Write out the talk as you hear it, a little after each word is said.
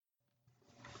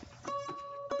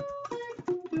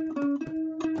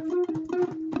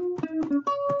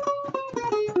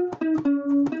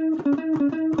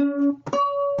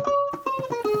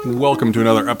Welcome to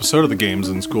another episode of the Games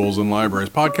in Schools and Libraries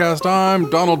podcast. I'm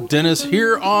Donald Dennis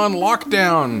here on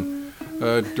lockdown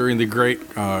during the great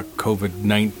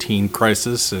COVID-19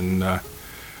 crisis. And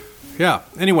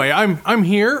anyway, I'm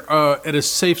here at a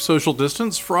safe social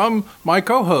distance from my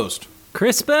co-host,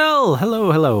 Chris Bell.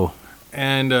 Hello.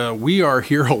 And we are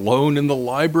here alone in the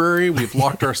library. We've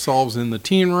locked ourselves in the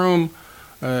teen room,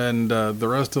 and the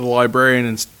rest of the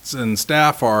librarian and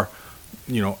staff are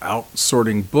out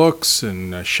sorting books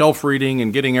and shelf reading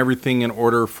and getting everything in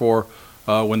order for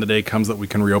when the day comes that we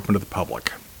can reopen to the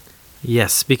public.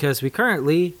 Yes, because we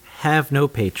currently have no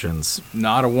patrons.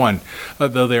 Not a one.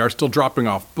 Though they are still dropping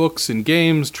off books and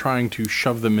games, trying to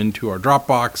shove them into our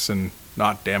Dropbox and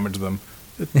not damage them.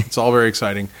 It's all very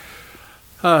exciting.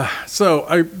 Of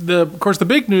course, the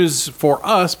big news for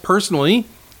us personally,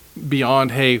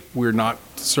 beyond, hey, we're not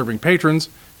serving patrons,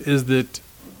 is that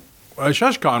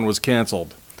ShushCon was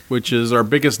canceled, which is our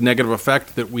biggest negative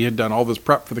effect, that we had done all this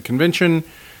prep for the convention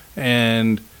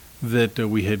and that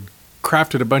we had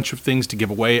crafted a bunch of things to give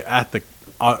away at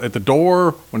the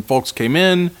door when folks came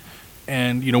in.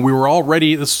 And, we were all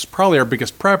ready. This is probably our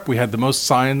biggest prep. We had the most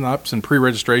sign-ups and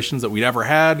pre-registrations that we'd ever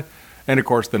had. And, of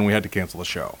course, then we had to cancel the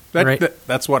show.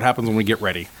 That's what happens when we get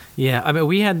ready. Yeah, I mean,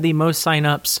 we had the most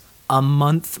sign-ups a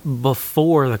month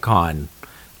before the con.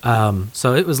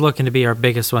 So it was looking to be our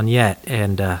biggest one yet,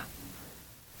 and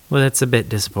that's a bit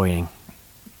disappointing.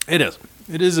 It is.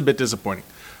 It is a bit disappointing.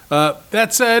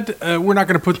 That said, we're not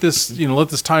going to put this, let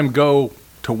this time go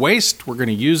to waste. We're going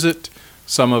to use it,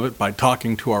 some of it by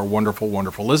talking to our wonderful,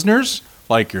 wonderful listeners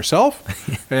like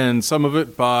yourself, and some of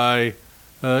it by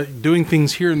doing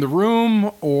things here in the room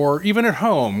or even at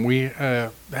home. We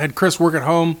had Chris work at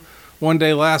home one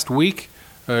day last week.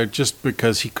 Just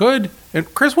because he could. And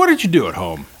Chris, what did you do at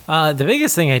home? The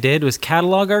biggest thing I did was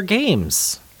catalog our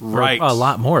games. Right. A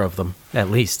lot more of them, at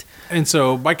least. And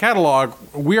so by catalog,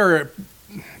 we are,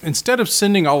 instead of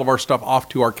sending all of our stuff off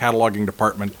to our cataloging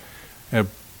department,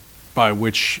 by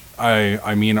which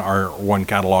I mean our one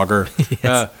cataloger,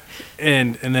 yes.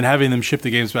 And then having them ship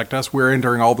the games back to us, we're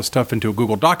entering all the stuff into a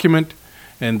Google document,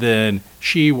 and then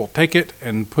she will take it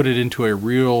and put it into a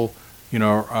real,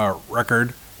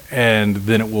 record. And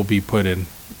then it will be put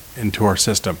into our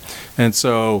system. And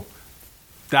so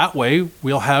that way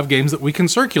we'll have games that we can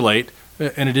circulate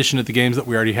in addition to the games that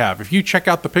we already have. If you check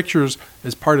out the pictures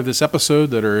as part of this episode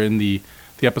that are in the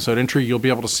episode entry, you'll be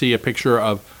able to see a picture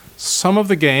of some of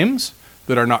the games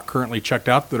that are not currently checked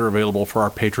out that are available for our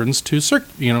patrons to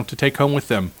take home with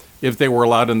them if they were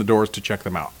allowed in the doors to check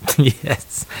them out.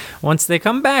 Yes. Once they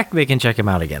come back, they can check them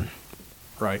out again.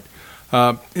 Right.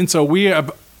 And so we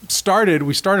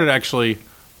started actually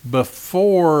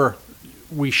before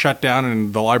we shut down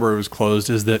and the library was closed,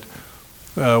 is that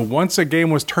once a game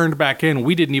was turned back in,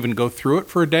 we didn't even go through it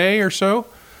for a day or so,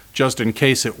 just in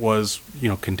case it was,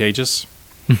 contagious.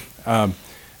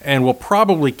 And we'll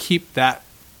probably keep that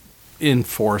in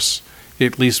force,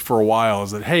 at least for a while,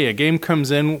 is that, hey, a game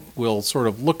comes in, we'll sort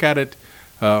of look at it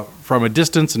from a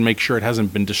distance and make sure it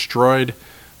hasn't been destroyed.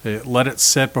 Let it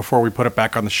sit before we put it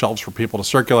back on the shelves for people to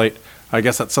circulate. I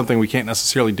guess that's something we can't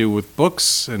necessarily do with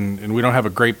books, and we don't have a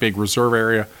great big reserve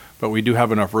area, but we do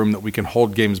have enough room that we can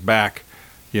hold games back,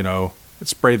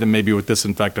 spray them maybe with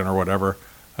disinfectant or whatever.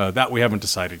 That we haven't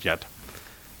decided yet.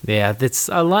 Yeah, it's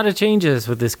a lot of changes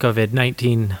with this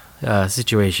COVID-19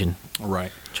 situation.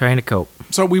 Right. Trying to cope.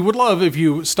 So we would love if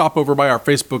you stop over by our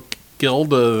Facebook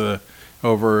guild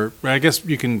I guess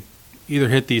you can either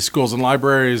hit the Schools and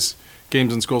Libraries,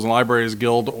 Games in Schools and Libraries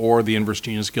Guild, or the Inverse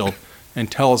Genius Guild, and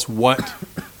tell us what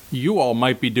you all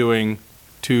might be doing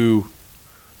to,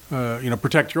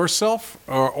 protect yourself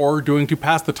or doing to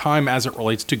pass the time as it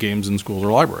relates to games in schools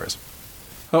or libraries.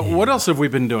 What else have we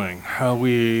been doing?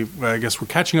 I guess we're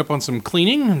catching up on some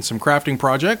cleaning and some crafting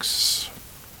projects.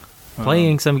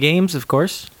 Playing some games, of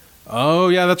course. Oh,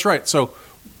 yeah, that's right. So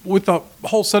with the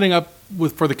whole setting up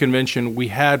for the convention, we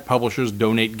had publishers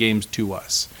donate games to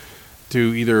us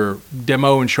to either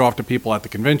demo and show off to people at the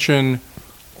convention,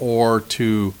 or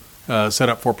to set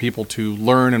up for people to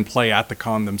learn and play at the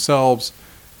con themselves.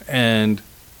 And,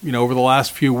 over the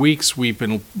last few weeks, we've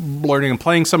been learning and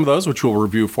playing some of those, which we'll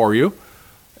review for you.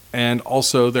 And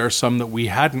also there are some that we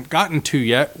hadn't gotten to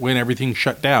yet when everything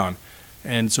shut down.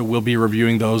 And so we'll be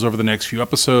reviewing those over the next few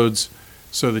episodes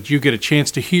so that you get a chance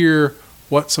to hear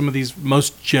what some of these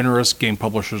most generous game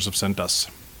publishers have sent us.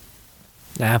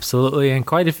 Absolutely. And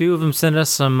quite a few of them sent us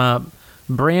some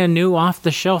brand new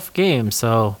off-the-shelf games,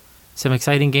 so some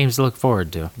exciting games to look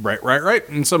forward to. Right.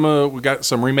 And some we got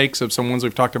some remakes of some ones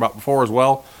we've talked about before as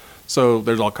well. So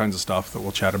there's all kinds of stuff that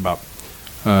we'll chat about.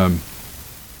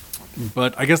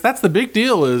 But I guess that's the big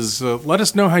deal is let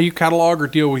us know how you catalog or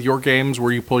deal with your games,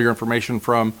 where you pull your information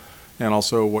from, and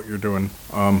also what you're doing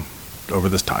over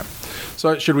this time.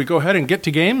 So should we go ahead and get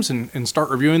to games and start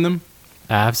reviewing them?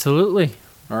 Absolutely.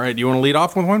 All right. Do you want to lead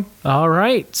off with one? All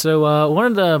right. So one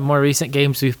of the more recent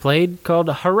games we've played called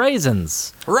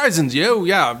Horizons. Horizons,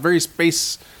 yeah. Very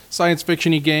space science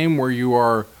fiction-y game where you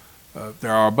are,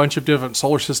 there are a bunch of different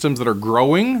solar systems that are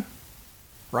growing,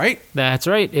 right? That's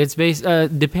right. It's based,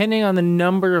 depending on the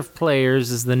number of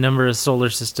players is the number of solar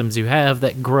systems you have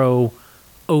that grow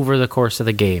over the course of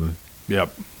the game.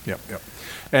 Yep.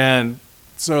 And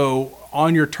so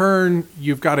on your turn,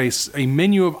 you've got a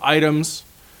menu of items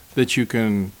that you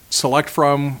can select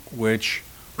from, which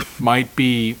might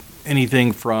be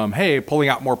anything from, hey, pulling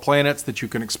out more planets that you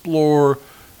can explore,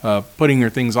 putting your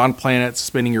things on planets,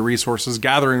 spending your resources,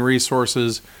 gathering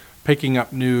resources, picking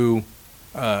up new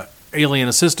alien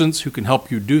assistants who can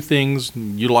help you do things,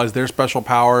 and utilize their special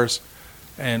powers.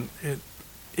 And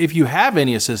if you have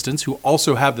any assistants who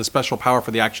also have the special power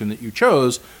for the action that you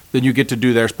chose, then you get to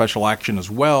do their special action as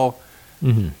well.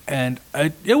 Mm-hmm. And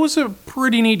it was a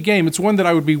pretty neat game. It's one that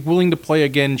I would be willing to play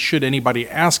again should anybody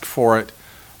ask for it.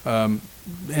 And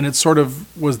it sort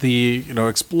of was the,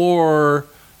 explore,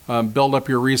 build up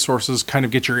your resources, kind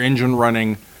of get your engine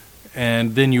running,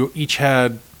 and then you each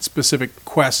had specific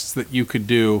quests that you could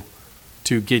do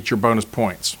to get your bonus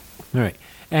points. All right.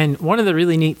 And one of the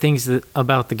really neat things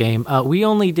about the game, we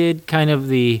only did kind of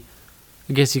the,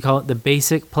 I guess you call it the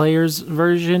basic players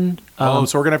version. So we're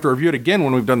going to have to review it again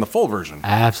when we've done the full version.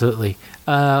 Absolutely.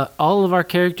 All of our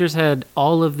characters had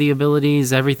all of the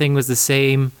abilities. Everything was the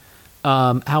same.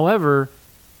 However,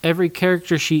 every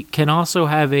character sheet can also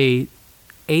have a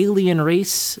alien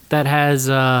race that has...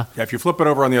 if you flip it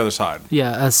over on the other side.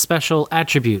 Yeah, special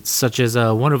attributes, such as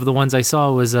one of the ones I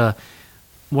saw was...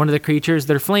 one of the creatures,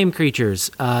 they're flame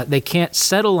creatures. They can't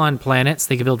settle on planets.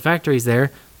 They can build factories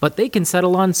there, but they can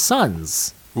settle on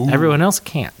suns. Ooh. Everyone else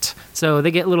can't. So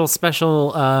they get little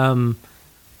special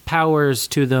powers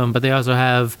to them, but they also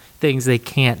have things they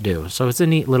can't do. So it's a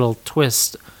neat little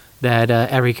twist that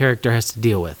every character has to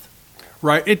deal with.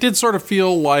 Right. It did sort of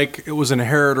feel like it was an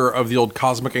inheritor of the old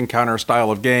Cosmic Encounter style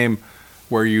of game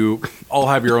where you all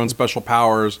have your own special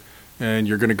powers, and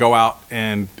you're going to go out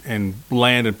and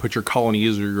land and put your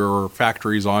colonies or your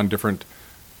factories on different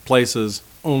places,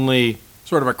 only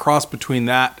sort of a cross between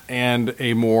that and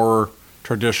a more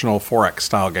traditional 4X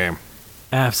style game.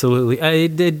 Absolutely.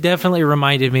 It definitely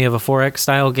reminded me of a 4X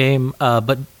style game,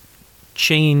 but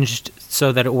changed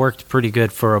so that it worked pretty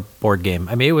good for a board game.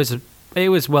 I mean, it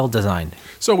was well designed.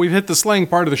 So we've hit the slang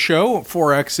part of the show.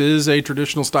 4X is a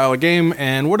traditional style of game,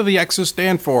 and what do the X's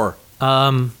stand for?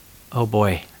 Oh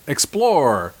boy.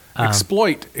 Explore,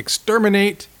 exploit,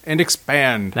 exterminate, and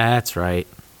expand. That's right.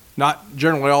 Not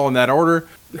generally all in that order.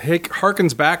 It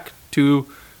harkens back to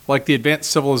like the Advanced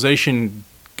Civilization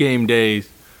game days,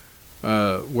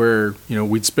 where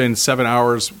we'd spend 7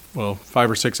 hours,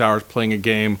 5 or 6 hours playing a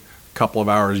game, a couple of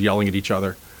hours yelling at each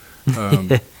other,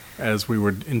 as we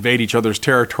would invade each other's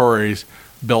territories,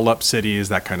 build up cities,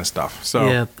 that kind of stuff. So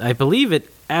yeah, I believe it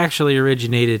actually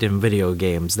originated in video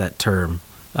games, that term.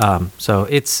 So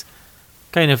it's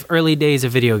kind of early days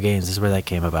of video games is where that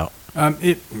came about.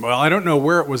 I don't know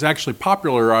where it was actually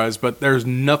popularized, but there's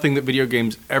nothing that video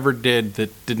games ever did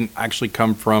that didn't actually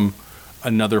come from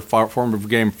another form of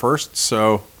game first.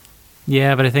 So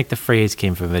yeah, but I think the phrase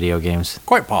came from video games.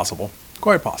 Quite possible.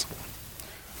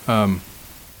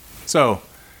 So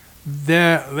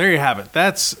there you have it.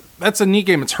 That's a neat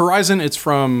game. It's Horizon. It's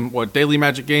from Daily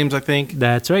Magic Games, I think.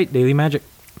 That's right, Daily Magic.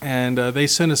 And they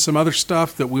sent us some other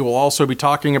stuff that we will also be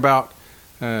talking about.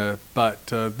 But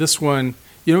this one,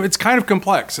 it's kind of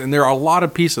complex, and there are a lot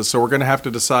of pieces. So we're going to have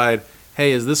to decide,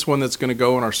 hey, is this one that's going to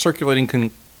go in our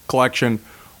circulating collection,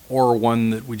 or one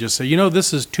that we just say,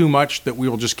 this is too much, that we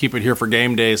will just keep it here for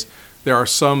game days. There are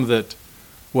some that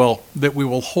we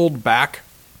will hold back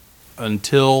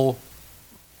until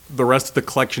the rest of the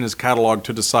collection is cataloged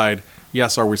to decide,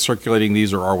 yes, are we circulating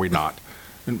these or are we not?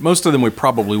 And most of them we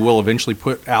probably will eventually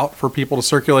put out for people to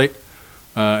circulate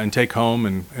and take home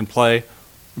and play.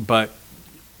 But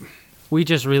we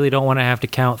just really don't want to have to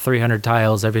count 300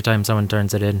 tiles every time someone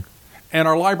turns it in. And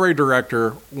our library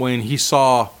director, when he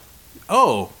saw,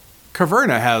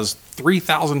 Caverna has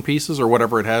 3,000 pieces or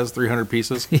whatever it has, 300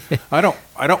 pieces. I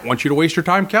don't want you to waste your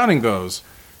time counting those.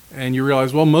 And you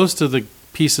realize, most of the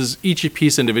pieces, each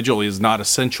piece individually is not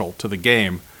essential to the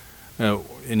game.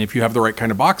 And if you have the right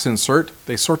kind of box insert,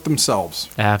 they sort themselves.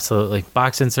 Absolutely.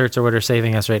 Box inserts are what are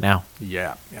saving us right now.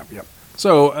 Yeah.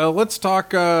 So let's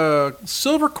talk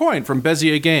Silver Coin from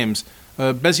Bezier Games.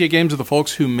 Bezier Games are the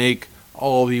folks who make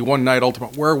all the One Night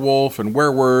Ultimate Werewolf and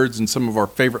Werewords and some of our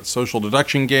favorite social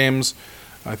deduction games.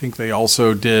 I think they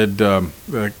also did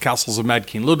the Castles of Mad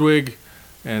King Ludwig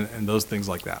and those things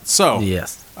like that. So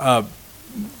Yes.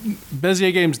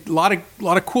 Bezier Games, a lot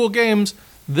of cool games.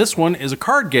 This one is a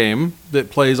card game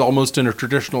that plays almost in a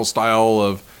traditional style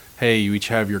of, hey, you each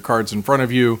have your cards in front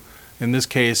of you. In this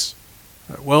case,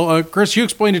 Chris, you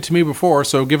explained it to me before,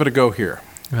 so give it a go here.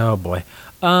 Oh boy.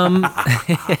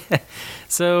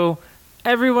 So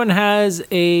everyone has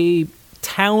a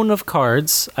town of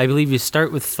cards. I believe you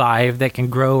start with 5 that can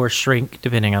grow or shrink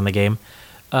depending on the game.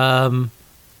 And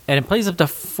it plays up to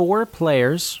 4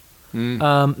 players.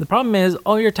 The problem is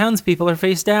all your townspeople are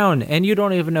face down and you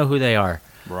don't even know who they are.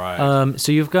 Right.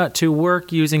 So you've got to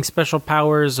work using special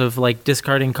powers of like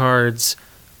discarding cards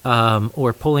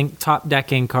or pulling top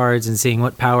decking cards and seeing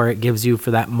what power it gives you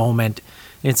for that moment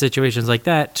in situations like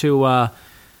that to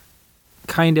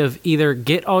kind of either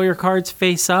get all your cards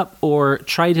face up or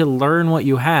try to learn what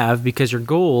you have, because your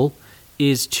goal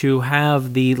is to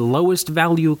have the lowest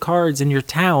value cards in your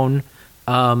town,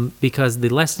 because the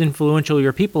less influential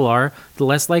your people are, the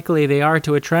less likely they are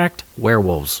to attract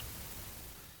werewolves.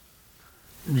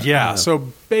 Yeah,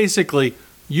 so basically,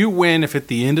 you win if at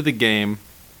the end of the game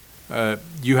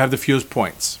you have the fewest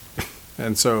points.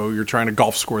 And so you're trying to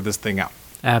golf score this thing out.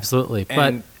 Absolutely.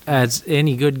 And- But as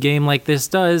any good game like this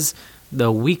does,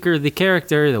 the weaker the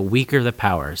character, the weaker the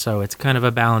power. So it's kind of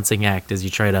a balancing act as you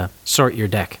try to sort your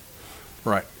deck.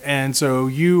 Right. And so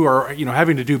you are,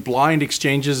 having to do blind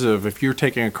exchanges of if you're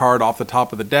taking a card off the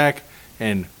top of the deck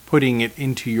and putting it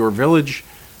into your village,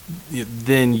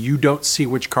 then you don't see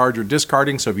which card you're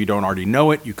discarding. So if you don't already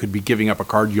know it, you could be giving up a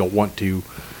card you'll want to,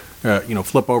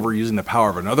 flip over using the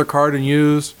power of another card and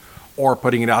use, or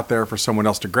putting it out there for someone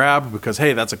else to grab because,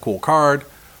 hey, that's a cool card.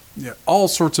 Yeah, all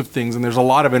sorts of things. And there's a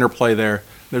lot of interplay there.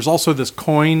 There's also this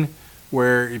coin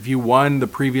where if you won the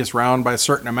previous round by a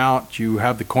certain amount, you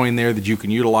have the coin there that you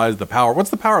can utilize the power. What's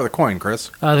the power of the coin, Chris?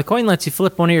 The coin lets you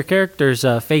flip one of your characters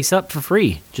face up for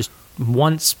free, just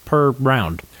once per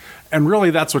round. And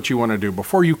really, that's what you want to do.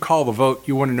 Before you call the vote,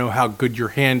 you want to know how good your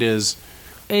hand is.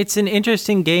 It's an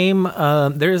interesting game.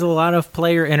 There's a lot of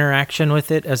player interaction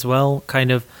with it as well,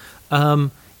 kind of.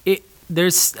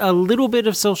 There's a little bit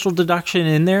of social deduction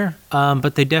in there,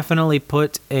 but they definitely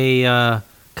put a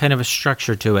kind of a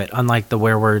structure to it, unlike the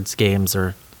Werewords games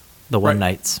or the One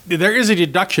Nights. There is a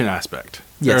deduction aspect.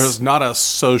 Yes. There's not a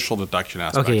social deduction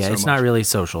aspect. Okay, yeah, so it's much. not really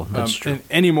social. That's true.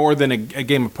 Any more than a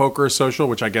game of poker is social,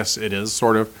 which I guess it is,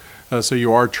 sort of. So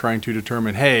you are trying to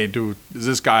determine, hey, is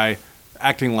this guy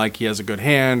acting like he has a good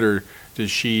hand, or does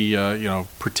she,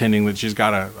 pretending that she's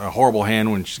got a horrible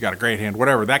hand when she's got a great hand,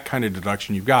 whatever, that kind of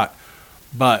deduction you've got.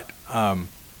 But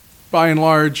by and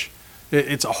large,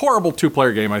 it's a horrible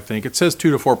 2-player game, I think. It says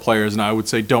 2 to 4 players, and I would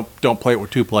say don't play it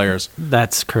with 2 players.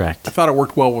 That's correct. I thought it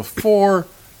worked well with 4,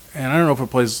 and I don't know if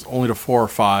it plays only to 4 or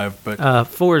 5, but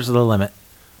 4 is the limit.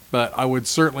 but I would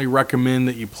certainly recommend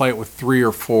that you play it with 3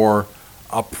 or 4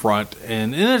 up front,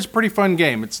 and it's a pretty fun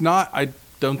game. It's not, I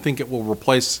don't think it will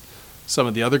replace some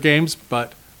of the other games,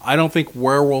 but I don't think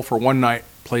Werewolf or One Night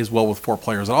plays well with 4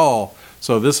 players at all.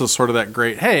 So this is sort of that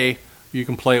great, hey, you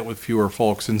can play it with fewer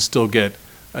folks and still get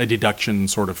a deduction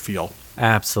sort of feel.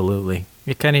 Absolutely.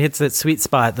 It kind of hits that sweet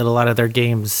spot that a lot of their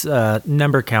games,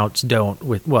 number counts don't,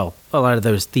 a lot of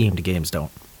those themed games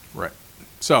don't. Right.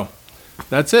 So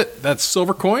that's it. That's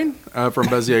Silver Coin from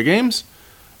Bezier Games.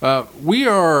 We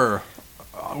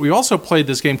also played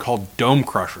this game called Dome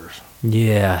Crushers.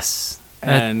 Yes.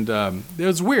 And it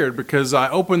was weird because I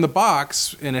opened the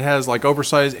box and it has like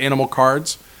oversized animal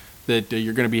cards that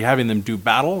you're going to be having them do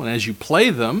battle. And as you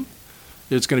play them,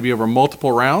 it's going to be over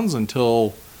multiple rounds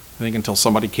until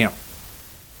somebody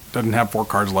doesn't have 4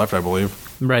 cards left, I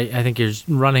believe. Right. I think you're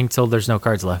running till there's no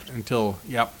cards left.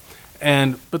 Yep.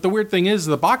 But the weird thing is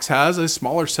the box has a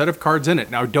smaller set of cards in it.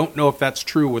 Now, I don't know if that's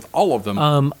true with all of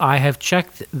them. I have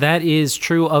checked. That is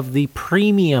true of the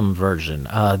premium version,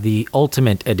 the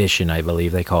Ultimate Edition, I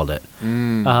believe they called it.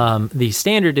 The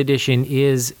Standard Edition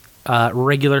is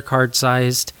regular card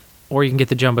sized, or you can get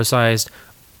the jumbo sized,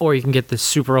 or you can get the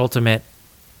Super Ultimate,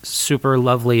 Super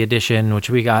Lovely Edition, which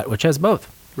we got, which has both.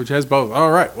 Which has both. All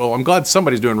right. Well, I'm glad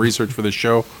somebody's doing research for this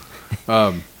show.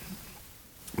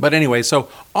 But anyway, so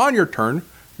on your turn,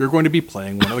 you're going to be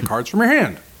playing one of the cards from your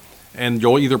hand. And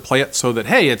you'll either play it so that,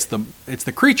 hey, it's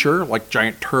the creature, like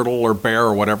giant turtle or bear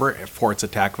or whatever, for its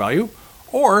attack value.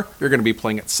 Or you're going to be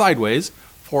playing it sideways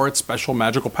for its special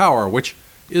magical power, which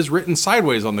is written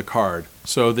sideways on the card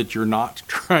so that you're not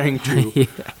trying to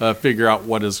figure out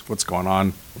what's going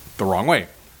on the wrong way.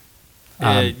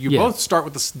 You both start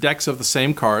with the decks of the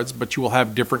same cards, but you will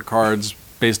have different cards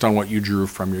based on what you drew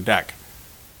from your deck.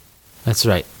 That's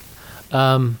right.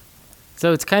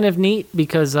 So it's kind of neat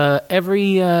because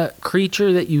every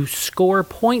creature that you score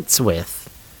points with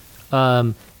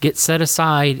gets set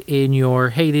aside in your,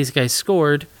 hey, these guys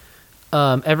scored.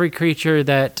 Every creature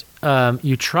that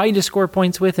you tried to score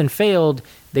points with and failed,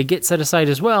 they get set aside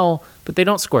as well, but they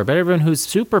don't score. But everyone whose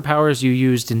superpowers you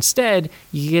used instead,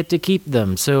 you get to keep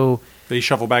them. So They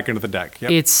shuffle back into the deck.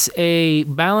 Yep. it's a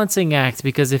balancing act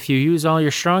because if you use all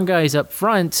your strong guys up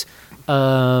front,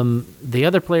 the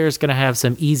other player is going to have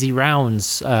some easy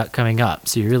rounds coming up.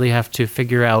 So you really have to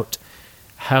figure out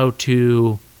how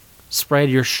to spread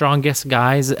your strongest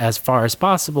guys as far as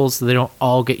possible so they don't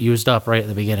all get used up right at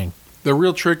the beginning. The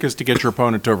real trick is to get your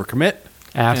opponent to overcommit.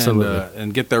 Absolutely.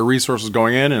 And get their resources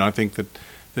going in. And I think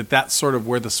that's sort of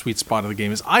where the sweet spot of the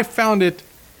game is. I found it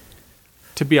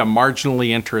to be a marginally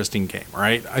interesting game,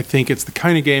 right? I think it's the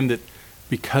kind of game that,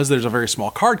 because there's a very small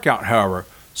card count, however,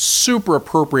 super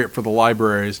appropriate for the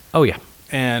libraries. Oh, yeah.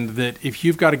 And that if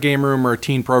you've got a game room or a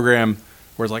teen program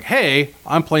where it's like, hey,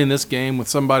 I'm playing this game with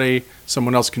somebody,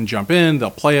 someone else can jump in,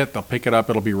 they'll play it, they'll pick it up,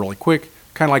 it'll be really quick.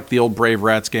 Kind of like the old Brave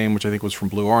Rats game, which I think was from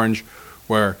Blue Orange,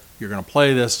 where you're going to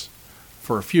play this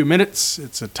for a few minutes.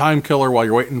 It's a time killer while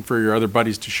you're waiting for your other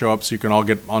buddies to show up so you can all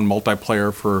get on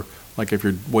multiplayer for, like, if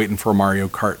you're waiting for a Mario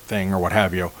Kart thing or what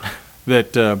have you,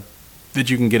 that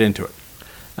you can get into it.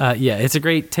 Yeah, it's a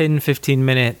great 10, 15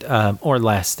 minute or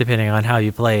less, depending on how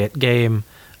you play it, game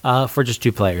for just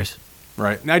 2 players.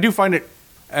 Right. And I do find it,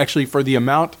 actually, for the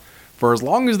amount, for as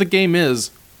long as the game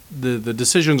is, the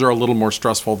decisions are a little more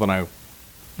stressful than I,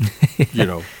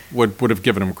 would have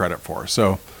given them credit for.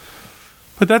 So,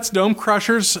 but that's Dome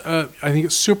Crushers. I think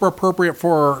it's super appropriate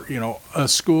for, a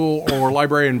school or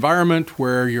library environment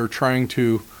where you're trying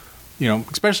to,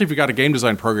 especially if you've got a game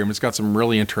design program, it's got some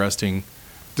really interesting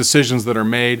decisions that are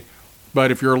made.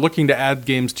 But if you're looking to add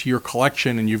games to your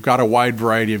collection and you've got a wide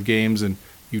variety of games and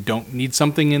you don't need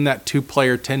something in that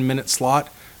 2-player 10-minute slot,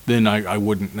 then I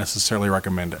wouldn't necessarily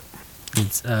recommend it.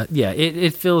 It's,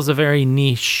 it fills a very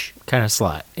niche kind of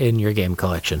slot in your game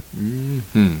collection.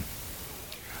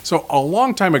 So a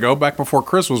long time ago, back before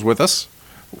Chris was with us,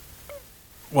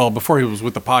 well, before he was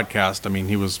with the podcast, I mean,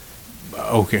 he was,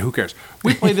 okay, who cares?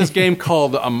 We played this game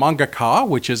called Mangaka,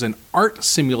 which is an art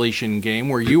simulation game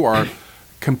where you are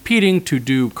competing to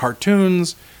do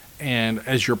cartoons, and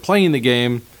as you're playing the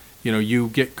game, you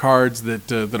get cards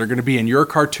that are going to be in your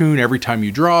cartoon every time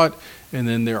you draw it, and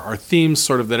then there are themes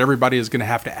sort of that everybody is going to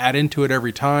have to add into it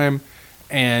every time,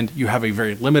 and you have a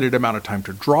very limited amount of time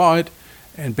to draw it,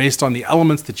 and based on the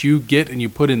elements that you get and you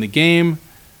put in the game,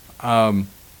 you're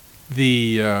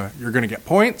going to get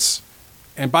points.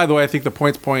 And by the way, I think the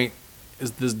points point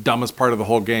is the dumbest part of the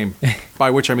whole game, by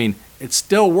which I mean it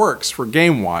still works for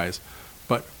game-wise,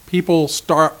 but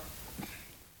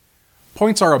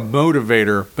points are a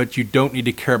motivator, but you don't need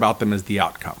to care about them as the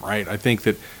outcome, right? I think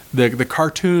that the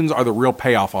cartoons are the real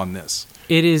payoff on this.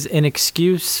 It is an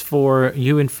excuse for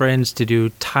you and friends to do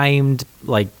timed,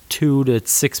 2 to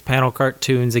 6 panel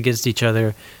cartoons against each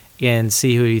other and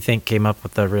see who you think came up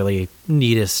with the really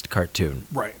neatest cartoon.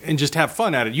 Right, and just have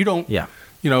fun at it. You don't, Yeah.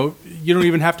 you don't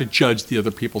even have to judge the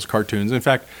other people's cartoons. In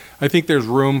fact, I think there's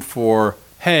room for,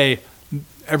 hey,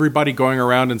 everybody going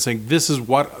around and saying, this is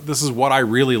what I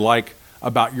really like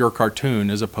about your cartoon,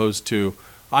 as opposed to,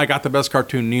 I got the best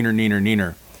cartoon, neener, neener,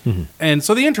 neener. Mm-hmm. And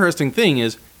so the interesting thing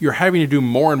is you're having to do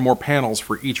more and more panels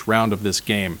for each round of this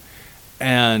game.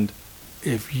 And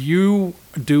if you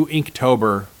do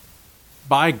Inktober,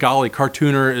 by golly,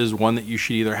 Cartooner is one that you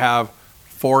should either have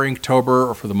for Inktober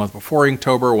or for the month before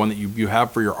Inktober, one that you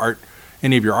have for your art,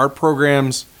 any of your art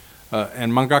programs.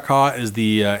 And Mangaka is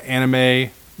the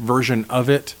anime version of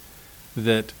it.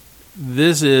 That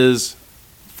this is,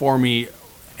 for me,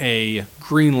 a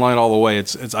green light all the way.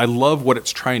 It's I love what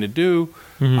it's trying to do.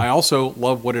 Mm-hmm. I also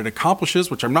love what it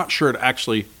accomplishes, which I'm not sure it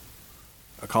actually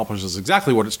accomplishes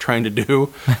exactly what it's trying to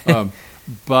do.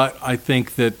 But I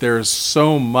think that there's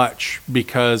so much,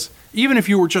 because even if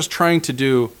you were just trying to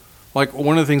do, like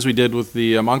one of the things we did with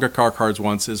the Mangaka cards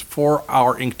once is for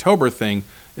our Inktober thing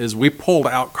is we pulled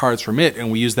out cards from it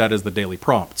and we used that as the daily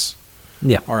prompts.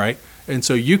 Yeah. All right. And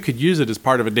so you could use it as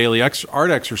part of a daily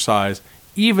art exercise,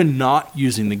 even not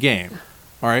using the game.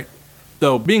 All right.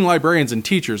 Though being librarians and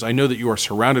teachers, I know that you are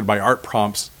surrounded by art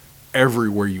prompts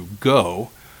everywhere you go.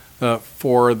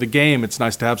 For the game, it's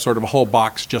nice to have sort of a whole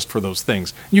box just for those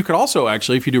things. You could also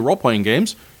actually, if you do role-playing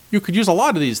games, you could use a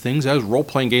lot of these things as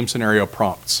role-playing game scenario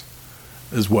prompts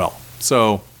as well.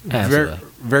 So very,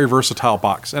 very versatile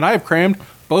box. And I have crammed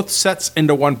both sets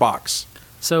into one box.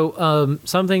 So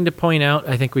something to point out,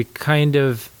 I think we kind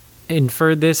of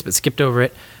inferred this but skipped over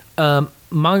it.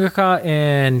 mangaka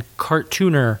and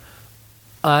cartooner,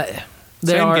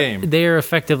 Same game. they are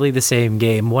effectively the same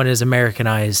game. One is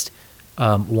Americanized,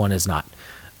 one is not.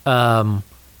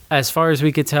 As far as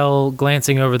we could tell,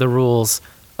 glancing over the rules,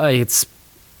 it's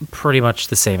pretty much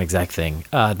the same exact thing.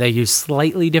 They use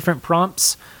slightly different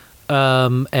prompts,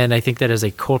 and I think that is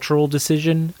a cultural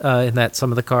decision, in that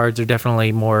some of the cards are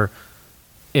definitely more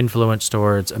influenced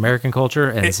towards American culture,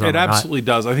 and some It are not. absolutely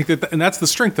does. I think that, and that's the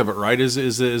strength of it, right? Is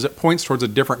it points towards a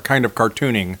different kind of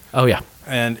cartooning, Oh yeah,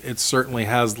 and it certainly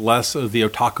has less of the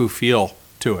otaku feel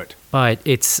to it. but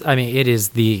it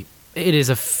is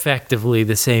effectively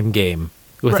the same game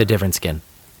with a Right. different skin.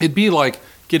 It'd be like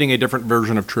getting a different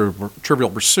version of Trivial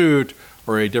Pursuit,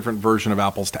 or a different version of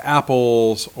Apples to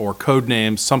Apples, or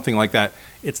Codenames, something like that.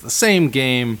 It's the same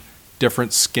game,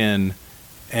 different skin,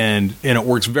 and it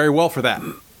works very well for that.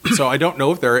 So I don't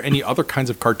know if there are any other kinds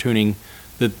of cartooning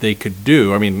that they could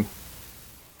do. I mean,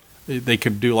 they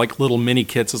could do like little mini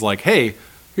kits as like, hey,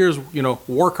 here's,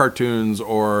 war cartoons,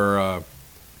 or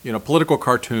political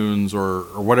cartoons, or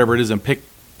whatever it is, and pick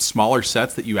smaller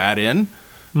sets that you add in.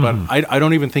 But I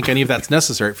don't even think any of that's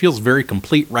necessary. It feels very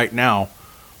complete right now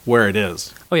where it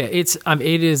is. Oh yeah,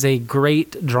 it is a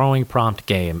great drawing prompt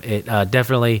game. It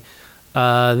definitely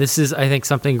this is, I think,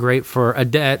 something great for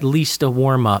at least a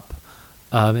warm up,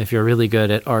 if you're really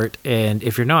good at art, and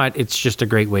if you're not, it's just a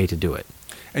great way to do it.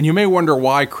 And you may wonder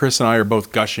why Chris and I are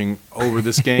both gushing over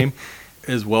this game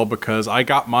as well, because I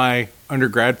got my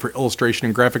undergrad for illustration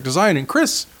and graphic design. And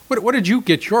Chris, what did you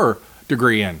get your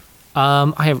degree in?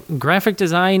 I have graphic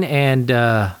design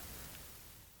and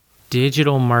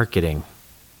digital marketing.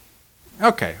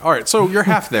 Okay, all right. So you're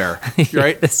half there,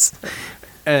 right? Yes.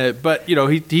 But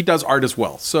he does art as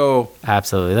well. So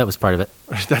Absolutely, that was part of it.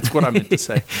 that's what I meant to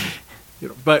say.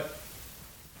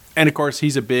 And of course,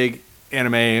 he's a big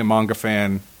anime and manga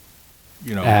fan.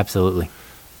 Absolutely.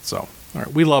 So, all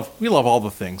right, we love all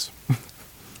the things.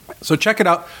 So check it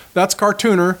out. That's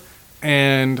Cartooner,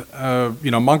 and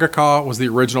Mangaka was the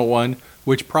original one,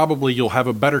 which probably you'll have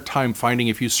a better time finding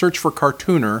if you search for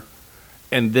Cartooner,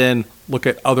 and then look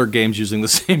at other games using the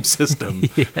same system.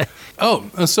 Yeah. Oh,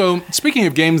 so speaking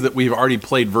of games that we've already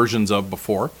played versions of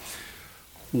before,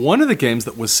 one of the games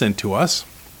that was sent to us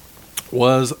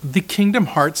was the Kingdom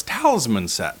Hearts Talisman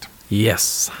set.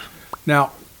 Yes.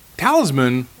 Now,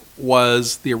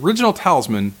 the original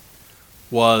Talisman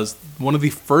was one of the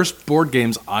first board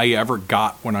games I ever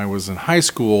got when I was in high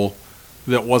school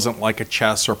that wasn't like a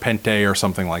chess or Pente or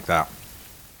something like that.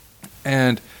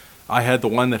 And I had the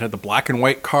one that had the black and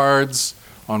white cards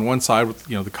on one side with,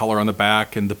 the color on the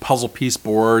back, and the puzzle piece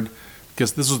board,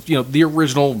 because this was, the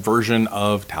original version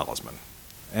of Talisman.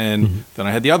 And then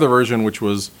I had the other version, which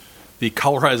was the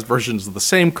colorized versions of the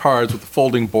same cards with the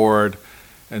folding board.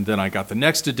 And then I got the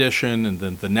next edition, and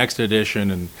then the next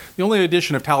edition. And the only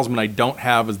edition of Talisman I don't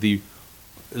have is the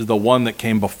one that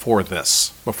came before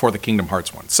the Kingdom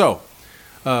Hearts one. So,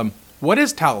 what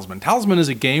is Talisman? Talisman is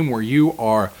a game where you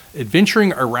are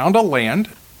adventuring around a land,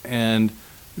 and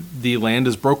the land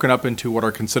is broken up into what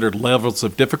are considered levels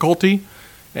of difficulty,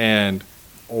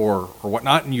 or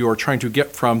whatnot, and you are trying to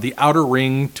get from the outer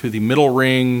ring to the middle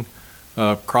ring,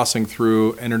 crossing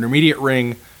through an intermediate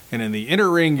ring, and in the inner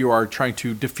ring you are trying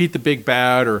to defeat the big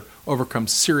bad or overcome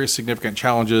serious significant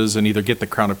challenges and either get the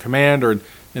Crown of Command, or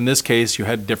in this case you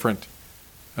had different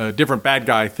bad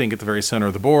guy thing at the very center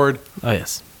of the board. Oh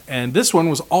yes. And this one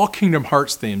was all Kingdom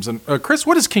Hearts themes. And Chris,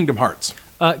 what is Kingdom Hearts?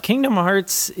 Kingdom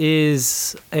Hearts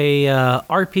is a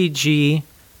RPG,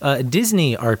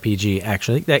 Disney RPG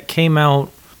actually, that came out.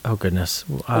 Oh goodness,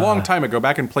 A long time ago,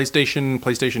 back in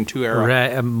PlayStation 2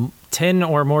 era. 10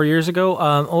 or more years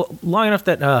ago. Long enough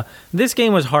that this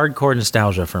game was hardcore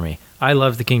nostalgia for me. I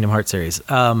love the Kingdom Hearts series.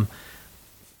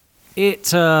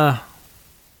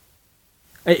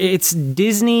 It's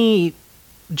Disney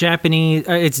Japanese.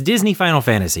 It's Disney Final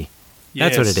Fantasy.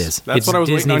 That's what it is. That's It's what I was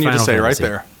Disney waiting on you to Final say right Fantasy.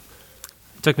 there.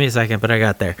 Took me a second, but I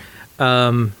got there.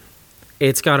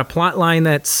 It's got a plot line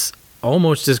that's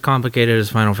almost as complicated as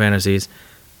Final Fantasy's.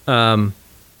 And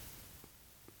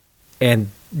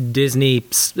Disney,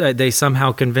 they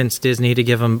somehow convinced Disney to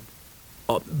give them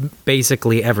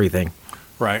basically everything.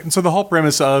 Right. And so the whole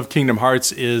premise of Kingdom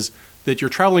Hearts is that you're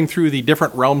traveling through the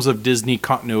different realms of Disney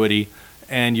continuity,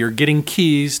 and you're getting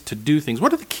keys to do things.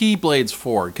 What are the key blades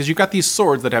for? Because you've got these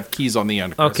swords that have keys on the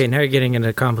end. Chris. Okay, now you're getting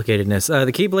into complicatedness.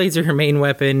 The Keyblades are your main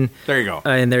weapon. There you go.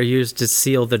 And they're used to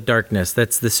seal the darkness.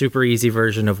 That's the super easy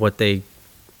version of what they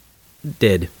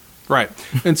did. Right.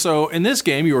 And so in this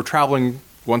game, you were traveling,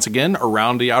 once again,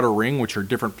 around the Outer Ring, which are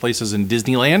different places in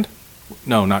Disneyland.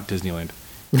 No, not Disneyland.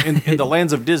 In the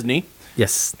lands of Disney.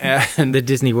 Yes. And The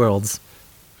Disney worlds.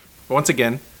 once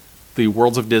again, the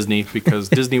worlds of Disney, because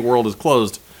Disney World is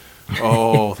closed.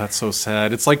 Oh, that's so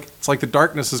sad. It's like the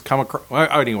darkness has come across. Well,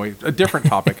 anyway, a different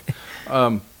topic.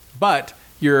 But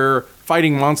you're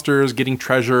fighting monsters, getting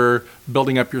treasure,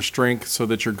 building up your strength so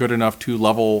that you're good enough to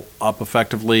level up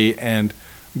effectively and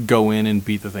go in and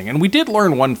beat the thing. And we did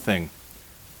learn one thing,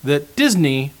 that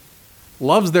Disney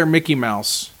loves their Mickey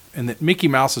Mouse, and that Mickey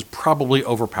Mouse is probably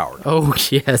overpowered. Oh,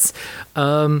 yes.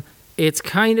 It's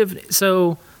kind of...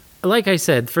 So, like I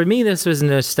said, for me, this was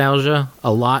nostalgia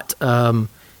a lot. And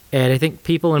I think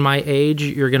people in my age,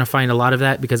 you're going to find a lot of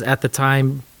that because at the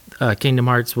time, Kingdom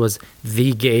Hearts was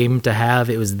the game to have.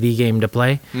 It was the game to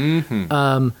play.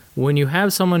 Mm-hmm. When you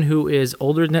have someone who is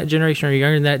older than that generation or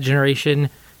younger than that generation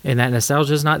and that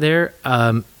nostalgia is not there,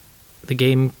 the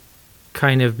game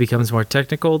kind of becomes more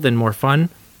technical than more fun.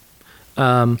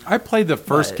 I played the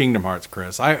first Kingdom Hearts,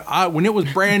 Chris. I when it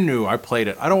was brand new, I played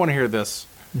it. I don't want to hear this.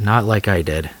 Not like I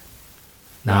did.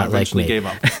 Not like me. I eventually gave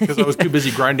up because I was too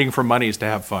busy grinding for monies to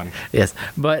have fun. Yes,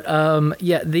 but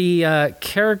the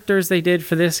characters they did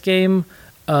for this game,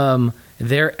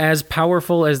 they're as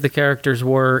powerful as the characters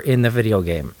were in the video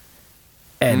game,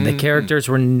 and the characters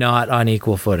were not on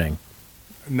equal footing.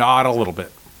 Not a little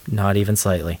bit. Not even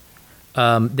slightly.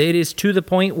 It is to the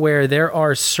point where there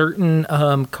are certain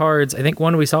cards. I think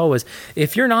one we saw was,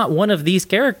 if you're not one of these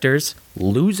characters,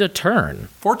 lose a turn.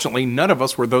 Fortunately, none of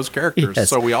us were those characters, Yes.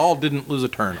 so we all didn't lose a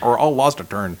turn, or all lost a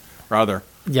turn, rather.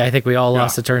 Yeah, I think we all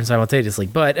lost a turn simultaneously.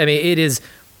 But, I mean, it is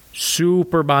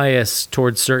super biased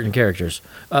towards certain characters,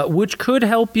 which could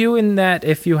help you in that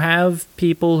if you have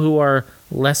people who are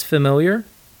less familiar,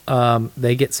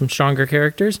 they get some stronger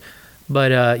characters.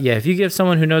 But if you give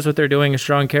someone who knows what they're doing a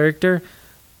strong character,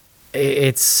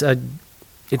 it's a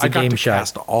I got game to shot.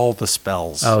 cast all the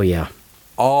spells. Oh yeah,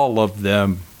 all of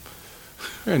them.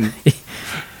 And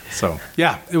so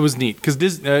yeah, it was neat because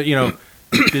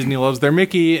Disney loves their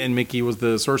Mickey, and Mickey was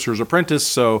the Sorcerer's Apprentice,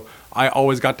 so I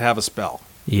always got to have a spell.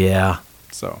 yeah.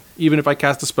 So even if I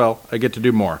cast a spell, I get to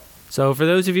do more. So for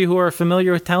those of you who are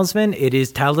familiar with Talisman, it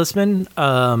is Talisman,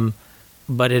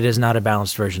 but it is not a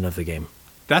balanced version of the game.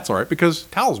 That's all right, because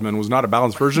Talisman was not a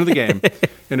balanced version of the game.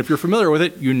 And if you're familiar with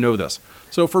it, you know this.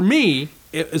 So for me,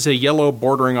 it is a yellow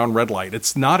bordering on red light.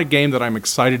 It's not a game that I'm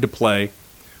excited to play,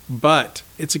 but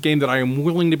it's a game that I am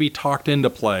willing to be talked into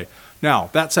play. Now,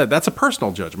 that said, that's a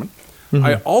personal judgment. Mm-hmm.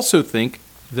 I also think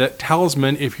that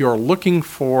Talisman, if you're looking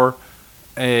for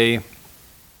an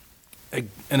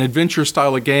adventure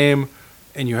style of game,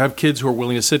 and you have kids who are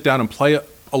willing to sit down and play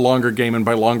a longer game, and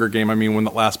by longer game, I mean one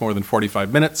that lasts more than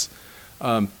 45 minutes,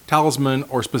 Talisman,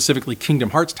 or specifically Kingdom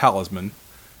Hearts Talisman,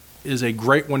 is a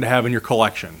great one to have in your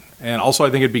collection. And also I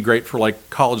think it'd be great for like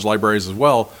college libraries as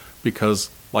well,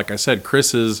 because like I said,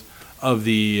 Chris is of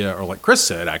the, or like Chris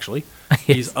said actually,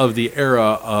 he's of the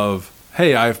era of,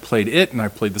 hey, I've played it and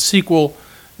I've played the sequel,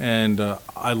 and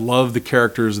I love the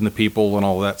characters and the people and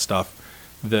all of that stuff.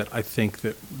 That I think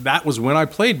that was when I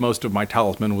played most of my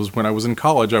Talisman, was when I was in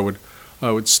college. I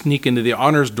would sneak into the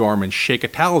honors dorm and shake a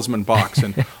Talisman box,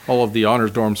 and all of the honors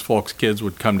dorm's folks' kids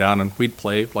would come down, and we'd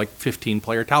play like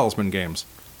 15-player Talisman games,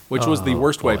 which was the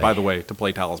worst way, by the way, to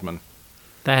play Talisman.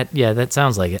 That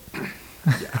sounds like it.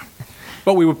 Yeah.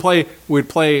 But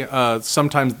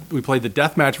sometimes we played the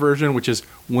deathmatch version, which is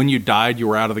when you died, you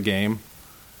were out of the game,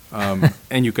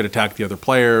 and you could attack the other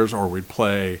players, or we'd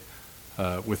play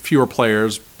with fewer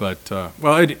players, but,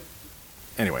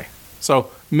 anyway. So,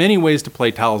 many ways to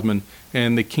play Talisman,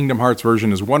 and the Kingdom Hearts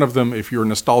version is one of them if you're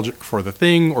nostalgic for the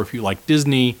thing, or if you like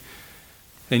Disney,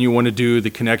 and you want to do the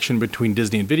connection between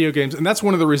Disney and video games. And that's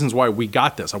one of the reasons why we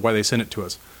got this, or why they sent it to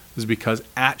us, is because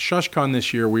at ShushCon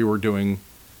this year, we were doing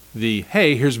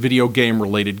hey, here's video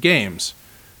game-related games.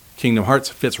 Kingdom Hearts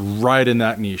fits right in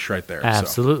that niche right there.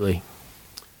 Absolutely.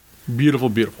 So, beautiful,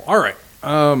 beautiful. All right.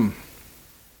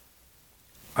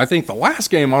 I think the last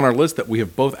game on our list that we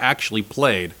have both actually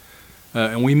played,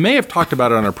 and we may have talked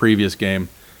about it on our previous game,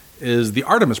 is the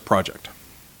Artemis Project.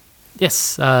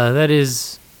 Yes, that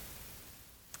is...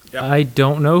 Yep. I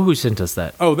don't know who sent us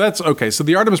that. Oh, that's okay. So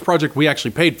the Artemis Project we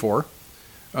actually paid for.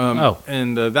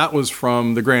 And that was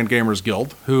from the Grand Gamers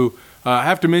Guild, who I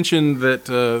have to mention that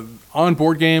on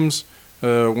Board Games,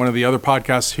 one of the other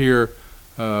podcasts here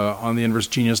on the Inverse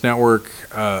Genius Network,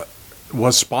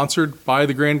 was sponsored by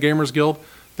the Grand Gamers Guild.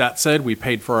 That said, we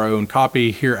paid for our own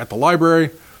copy here at the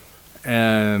library,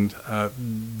 and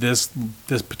this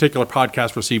particular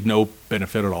podcast received no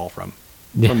benefit at all from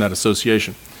that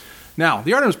association. Now,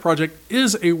 the Artemis Project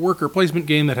is a worker placement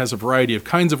game that has a variety of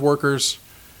kinds of workers.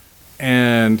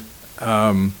 And,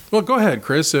 well, go ahead,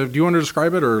 Chris. Do you want to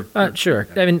describe it? Or Sure.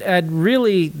 I mean,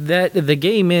 really, the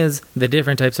game is the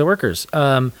different types of workers.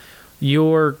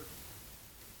 you're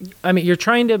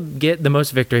trying to get the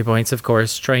most victory points, of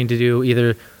course, trying to do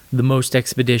either the most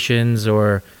expeditions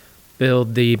or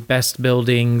build the best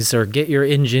buildings or get your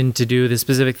engine to do the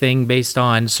specific thing based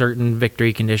on certain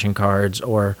victory condition cards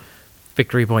or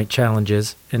victory point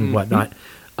challenges and whatnot.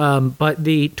 But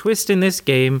the twist in this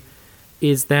game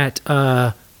is that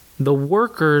the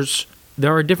workers,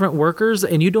 there are different workers,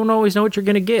 and you don't always know what you're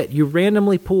going to get. You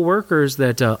randomly pull workers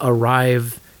that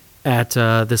arrive at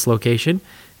this location,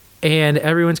 and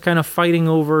everyone's kind of fighting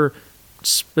over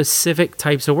specific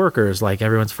types of workers. Like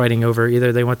everyone's fighting over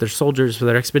either they want their soldiers for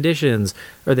their expeditions,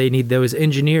 or they need those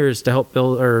engineers to help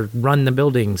build or run the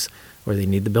buildings, or they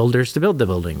need the builders to build the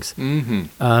buildings.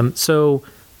 So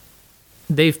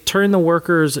they've turned the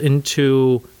workers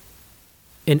into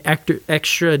an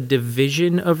extra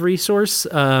division of resource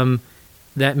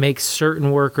that makes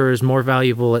certain workers more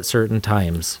valuable at certain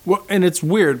times. Well, and it's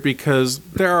weird because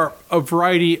there are a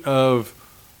variety of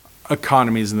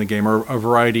economies in the game, or a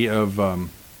variety of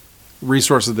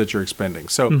resources that you're expending.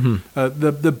 So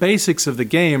the basics of the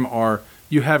game are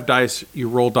you have dice, you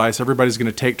roll dice, everybody's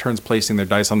going to take turns placing their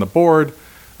dice on the board,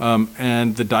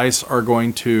 and the dice are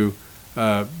going to,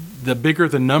 the bigger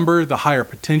the number, the higher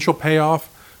potential payoff,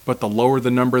 but the lower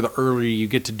the number, the earlier you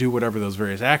get to do whatever those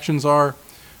various actions are.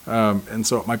 And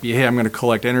so it might be, hey, I'm going to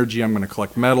collect energy, I'm going to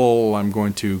collect metal, I'm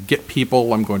going to get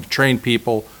people, I'm going to train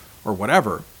people, or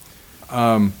whatever.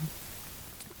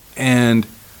 And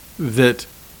that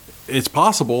it's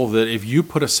possible that if you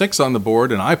put a 6 on the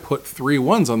board and I put 3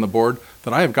 1s on the board,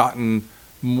 that I have gotten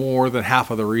more than half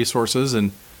of the resources,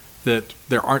 and that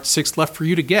there aren't 6 left for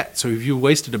you to get. So if you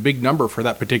wasted a big number for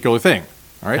that particular thing.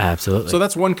 All right. Absolutely. So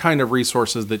that's one kind of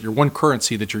resources that one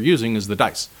currency that you're using is the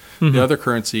dice. The other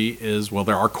currency is, well,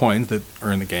 there are coins that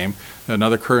are in the game.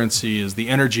 Another currency is the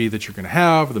energy that you're going to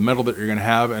have, the metal that you're going to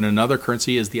have, and another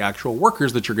currency is the actual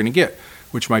workers that you're going to get,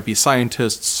 which might be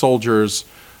scientists, soldiers,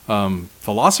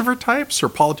 philosopher types, or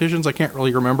politicians, I can't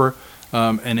really remember,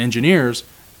 and engineers,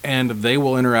 and they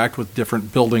will interact with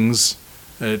different buildings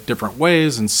different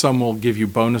ways, and some will give you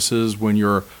bonuses when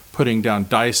you're putting down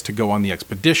dice to go on the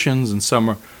expeditions, and some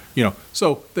are,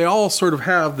 so they all sort of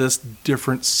have this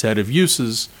different set of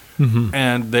uses,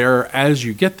 and they're, as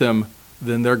you get them,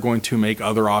 then they're going to make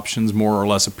other options more or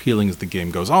less appealing as the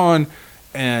game goes on,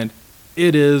 and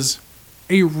it is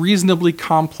a reasonably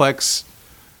complex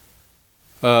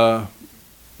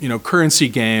currency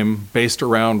game based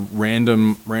around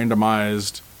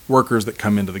randomized workers that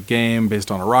come into the game based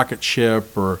on a rocket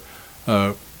ship, or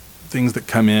things that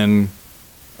come in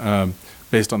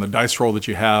based on the dice roll that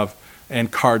you have,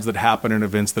 and cards that happen in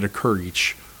events that occur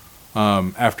each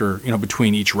after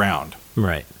between each round.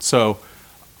 Right. So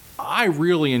I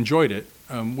really enjoyed it,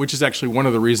 which is actually one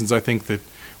of the reasons I think that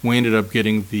we ended up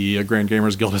getting the Grand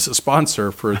Gamers Guild as a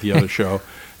sponsor for the other show,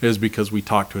 is because we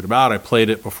talked to it about. I played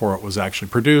it before it was actually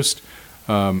produced,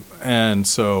 and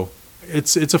so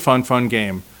it's a fun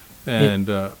game, and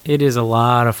it is a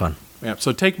lot of fun. Yeah.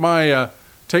 So take my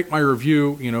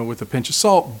review, with a pinch of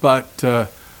salt, but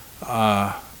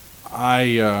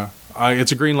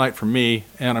it's a green light from me,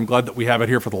 and I'm glad that we have it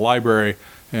here for the library,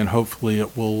 and hopefully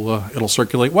it'll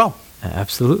circulate well.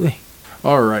 Absolutely.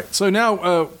 All right. So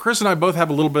now Chris and I both have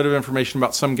a little bit of information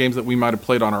about some games that we might have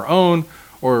played on our own,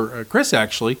 or Chris,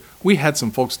 actually, we had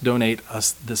some folks donate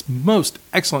us this most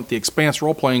excellent The Expanse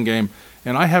role-playing game,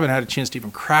 and I haven't had a chance to even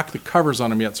crack the covers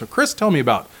on them yet. So Chris, tell me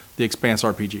about The Expanse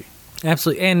RPG.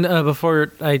 Absolutely. And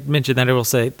before I mention that, I will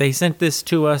say they sent this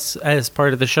to us as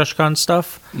part of the ShushCon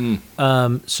stuff.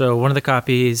 So one of the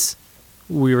copies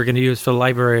we were going to use for the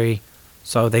library,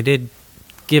 so they did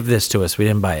give this to us. We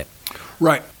didn't buy it.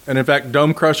 Right. And in fact,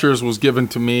 Dome Crushers was given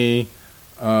to me.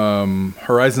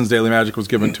 Horizons Daily Magic was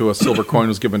given to us. Silver Coin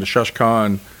was given to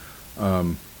ShushCon.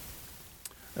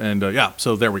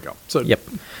 So there we go. So yep.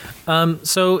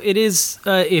 So it is,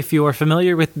 if you are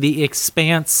familiar with the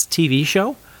Expanse TV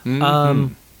show,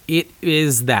 it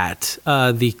is that.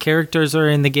 The characters are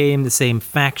in the game. The same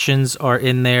factions are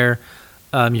in there.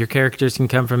 Your characters can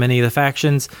come from any of the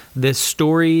factions. The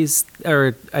stories,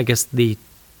 or I guess the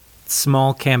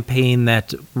small campaign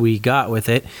that we got with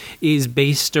it, is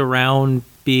based around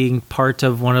being part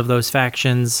of one of those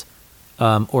factions,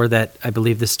 or that I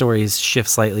believe the stories shift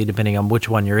slightly depending on which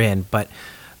one you're in. But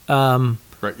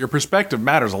right, your perspective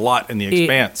matters a lot in The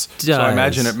Expanse, so I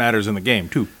imagine it matters in the game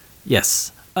too.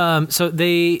 Yes. So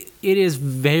it is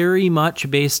very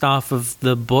much based off of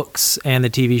the books and the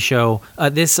TV show.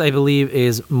 This, I believe,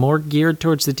 is more geared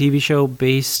towards the TV show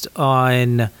based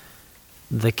on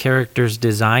the character's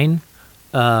design,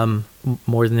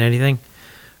 more than anything.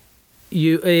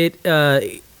 It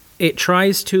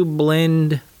tries to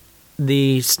blend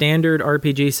the standard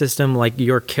RPG system, like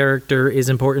your character is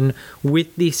important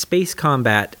with the space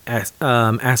combat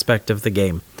aspect of the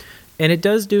game. And it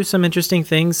does do some interesting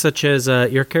things, such as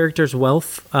your character's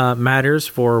wealth matters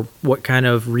for what kind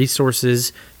of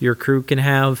resources your crew can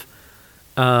have.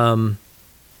 One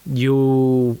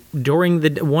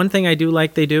thing I do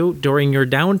like they do during your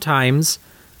downtimes,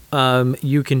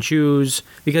 you can choose,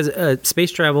 because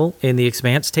space travel in the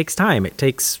Expanse takes time. It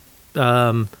takes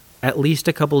at least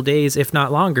a couple days, if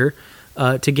not longer,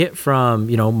 to get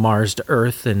from Mars to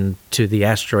Earth and to the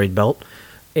asteroid belt.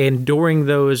 And during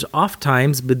those off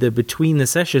times, the between the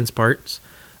sessions parts,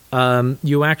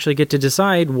 you actually get to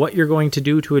decide what you're going to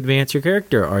do to advance your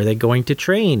character. Are they going to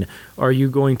train? Are you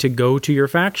going to go to your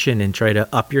faction and try to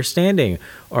up your standing?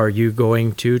 Are you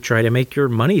going to try to make your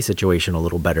money situation a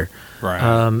little better?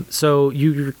 Right. So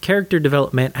your character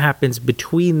development happens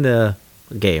between the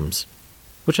games,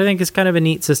 which I think is kind of a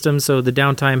neat system. So the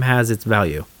downtime has its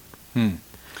value.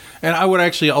 And I would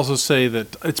actually also say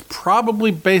that it's probably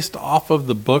based off of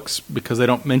the books, because they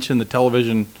don't mention the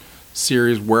television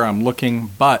series where I'm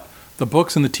looking, but the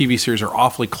books and the TV series are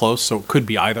awfully close, so it could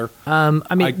be either. I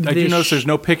do notice there's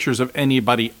no pictures of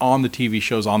anybody on the TV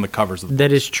shows on the covers of the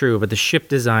That is true, but the ship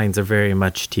designs are very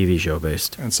much TV show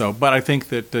based. And so, but I think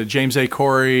that James A.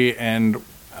 Corey and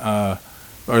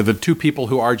or the two people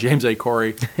who are James A.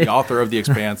 Corey, the author of The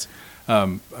Expanse,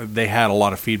 they had a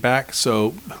lot of feedback.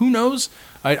 So who knows?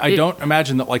 I don't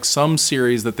imagine that like some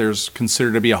series that there's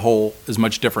considered to be a whole is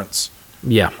much difference.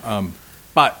 Yeah.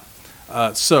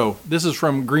 So this is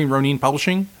from Green Ronin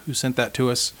Publishing, who sent that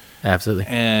to us. Absolutely.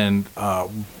 And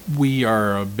we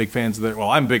are big fans of theirs.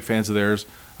 Well, I'm big fans of theirs.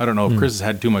 I don't know if Chris has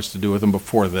had too much to do with them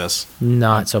before this.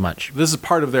 Not so much. This is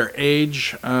part of their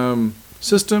age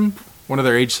system, one of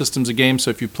their age systems of games. So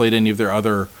if you played any of their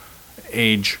other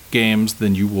age games,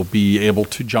 then you will be able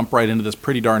to jump right into this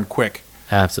pretty darn quick.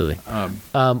 Absolutely.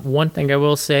 One thing I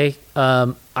will say,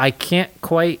 I can't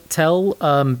quite tell,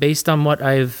 based on what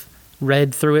I've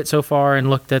read through it so far and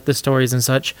looked at the stories and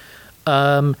such.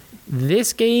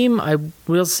 This game, I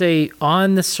will say,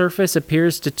 on the surface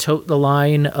appears to tote the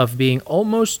line of being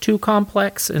almost too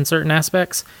complex in certain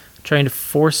aspects, trying to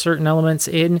force certain elements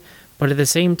in, but at the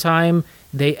same time,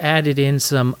 they added in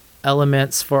some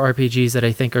elements for RPGs that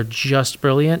I think are just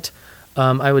brilliant.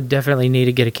 I would definitely need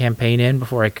to get a campaign in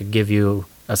before I could give you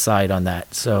a side on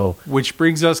that. So, which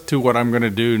brings us to what I'm going to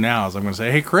do now. Is I'm going to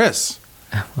say, hey, Chris,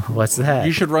 what's that?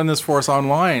 You should run this for us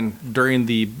online during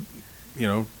the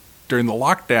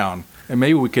lockdown, and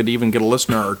maybe we could even get a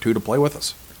listener or two to play with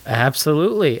us.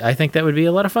 Absolutely, I think that would be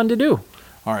a lot of fun to do.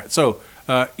 All right, so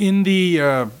in the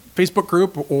Facebook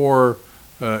group, or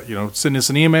send us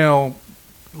an email.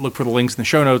 Look for the links in the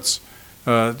show notes.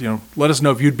 Let us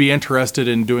know if you'd be interested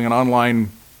in doing an online,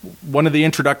 one of the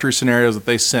introductory scenarios that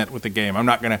they sent with the game. I'm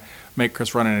not going to make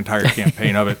Chris run an entire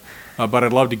campaign of it, but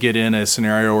I'd love to get in a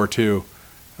scenario or two,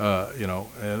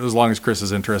 as long as Chris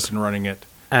is interested in running it.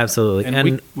 Absolutely.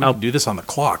 And we can do this on the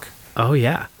clock. Oh,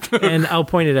 yeah. And I'll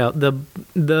point it out. The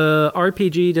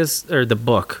RPG, or the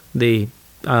book, the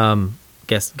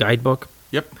guidebook.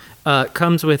 Yep.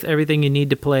 Comes with everything you need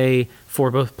to play for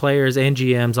both players and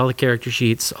GMs, all the character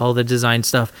sheets, all the design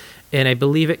stuff. And I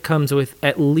believe it comes with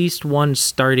at least one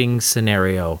starting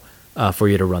scenario for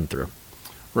you to run through.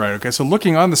 Right. Okay. So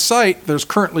looking on the site, there's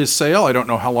currently a sale. I don't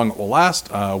know how long it will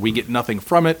last. We get nothing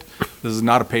from it. This is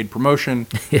not a paid promotion.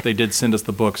 They did send us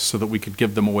the books so that we could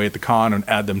give them away at the con and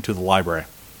add them to the library.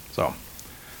 So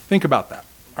think about that.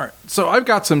 All right. So I've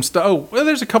got some stuff. Oh, well,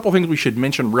 there's a couple things we should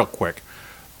mention real quick.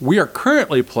 We are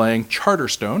currently playing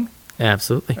Charterstone.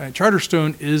 Absolutely.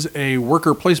 Charterstone is a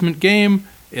worker placement game.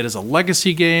 It is a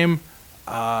legacy game.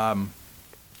 I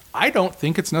don't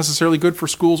think it's necessarily good for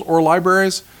schools or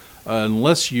libraries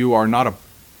unless you are not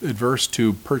adverse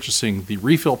to purchasing the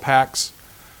refill packs.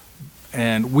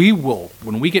 And we will,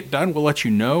 when we get done, we'll let you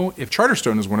know if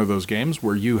Charterstone is one of those games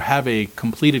where you have a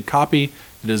completed copy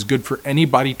that is good for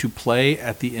anybody to play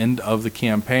at the end of the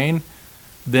campaign.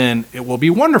 Then it will be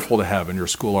wonderful to have in your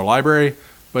school or library.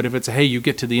 But if it's, hey, you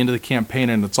get to the end of the campaign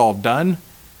and it's all done,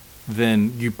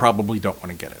 then you probably don't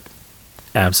want to get it.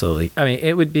 Absolutely. I mean,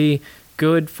 it would be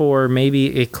good for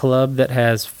maybe a club that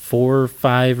has 4,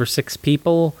 5, or 6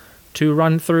 people to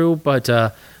run through, but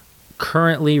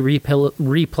currently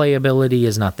replayability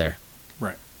is not there.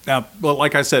 Right. Now, well,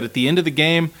 like I said, at the end of the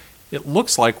game, it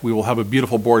looks like we will have a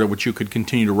beautiful board at which you could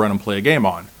continue to run and play a game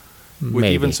on. With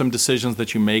Maybe. Even some decisions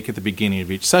that you make at the beginning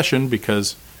of each session,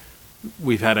 because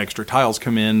we've had extra tiles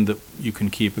come in that you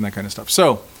can keep and that kind of stuff.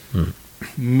 So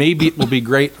maybe it will be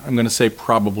great. I'm going to say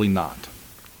probably not.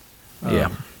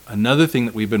 Yeah. Another thing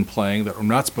that we've been playing that we're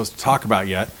not supposed to talk about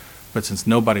yet, but since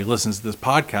nobody listens to this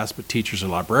podcast but teachers or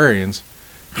librarians,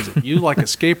 is if you like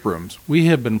escape rooms, we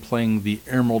have been playing the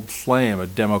Emerald Flame, a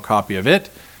demo copy of it,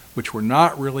 which we're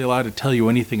not really allowed to tell you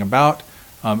anything about,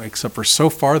 except for so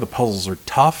far the puzzles are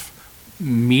tough,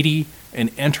 meaty, and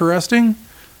interesting.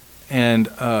 And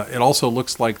it also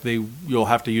looks like you'll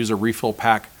have to use a refill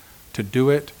pack to do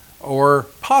it, or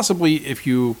possibly if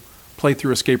you play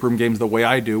through escape room games the way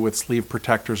I do with sleeve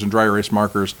protectors and dry erase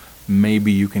markers,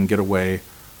 maybe you can get away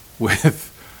with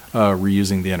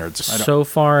reusing the innards. So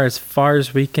far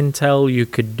as we can tell, you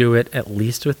could do it at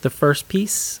least with the first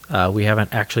piece. We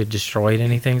haven't actually destroyed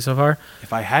anything so far.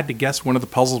 If I had to guess, one of the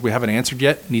puzzles we haven't answered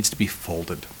yet needs to be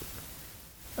folded.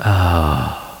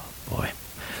 Oh, boy.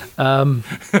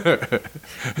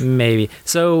 Maybe.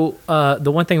 So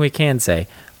the one thing we can say,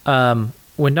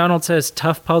 when Donald says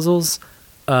tough puzzles,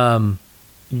 the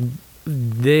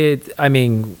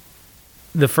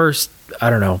first, I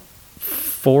don't know,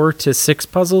 4 to 6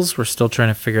 puzzles, we're still trying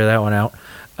to figure that one out.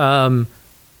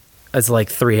 It's like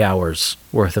 3 hours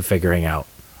worth of figuring out.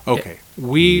 Okay.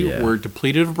 We were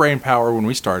depleted of brain power when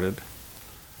we started.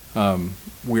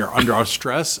 We are under our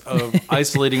stress of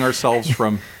isolating ourselves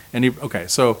from any... Okay,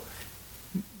 so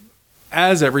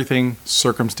as everything,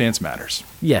 circumstance matters.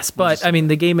 Yes, but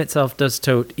the game itself does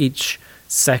tote each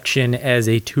section as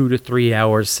a 2 to 3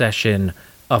 hour session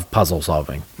of puzzle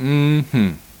solving.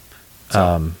 Mm-hmm.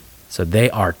 So they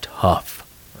are tough.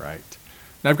 Right.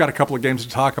 Now I've got a couple of games to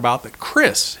talk about that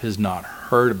Chris has not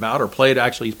heard about or played.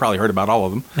 Actually, he's probably heard about all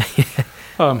of them.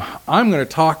 I'm going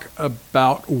to talk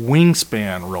about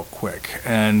Wingspan real quick.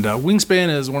 And Wingspan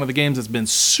is one of the games that's been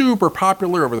super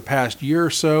popular over the past year or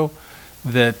so.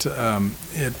 That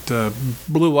it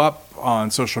blew up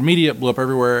on social media, it blew up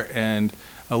everywhere, and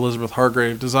Elizabeth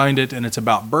Hargrave designed it, and it's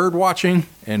about bird watching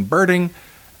and birding,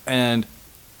 and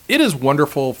it is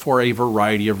wonderful for a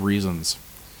variety of reasons.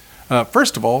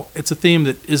 First of all, it's a theme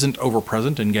that isn't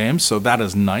overpresent in games, so that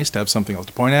is nice to have something else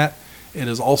to point at. It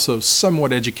is also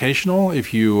somewhat educational.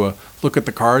 If you look at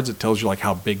the cards, it tells you like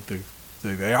how big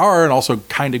they are, and also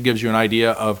kind of gives you an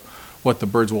idea of what the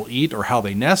birds will eat or how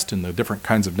they nest and the different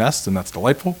kinds of nests, and that's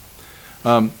delightful.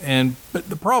 But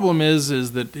the problem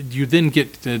is that you then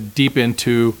get deep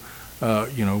into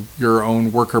your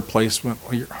own worker placement,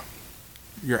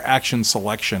 your action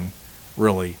selection.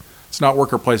 Really, it's not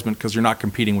worker placement because you're not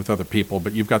competing with other people,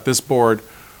 but you've got this board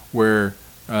where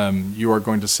you are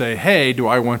going to say, hey, do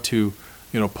I want to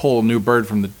pull a new bird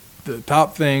from the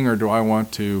top thing, or do I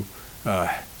want to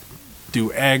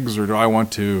do eggs, or do I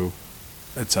want to,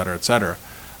 et cetera, et cetera.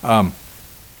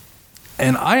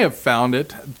 And I have found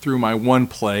it through my one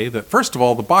play that, first of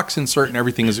all, the box insert and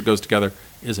everything as it goes together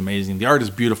is amazing. The art is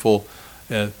beautiful.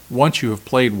 Once you have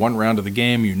played one round of the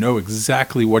game, you know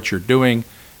exactly what you're doing.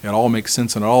 It all makes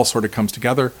sense and it all sort of comes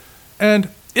together. And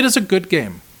it is a good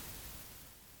game.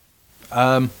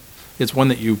 It's one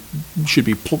that you should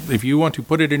be, if you want to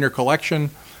put it in your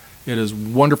collection, it is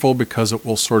wonderful because it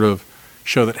will sort of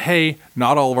show that, hey,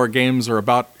 not all of our games are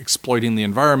about exploiting the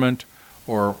environment,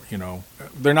 or,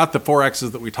 they're not the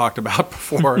 4Xs that we talked about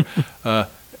before,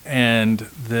 and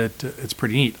that it's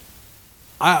pretty neat.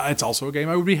 It's also a game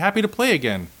I would be happy to play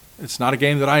again. It's not a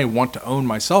game that I want to own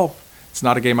myself. It's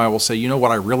not a game I will say,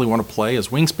 what I really want to play is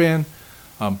Wingspan.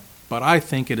 But I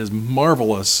think it is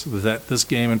marvelous that this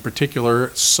game in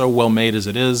particular, so well made as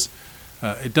it is,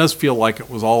 it does feel like it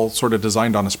was all sort of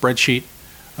designed on a spreadsheet.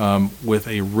 With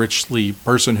a richly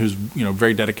person who's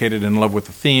very dedicated and in love with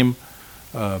the theme,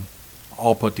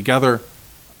 all put together.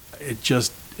 It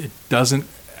doesn't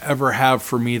ever have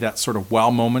for me that sort of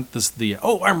wow moment.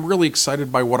 I'm really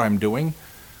excited by what I'm doing.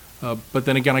 But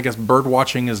then again, I guess bird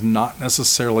watching is not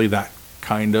necessarily that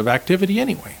kind of activity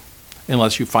anyway,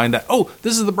 unless you find that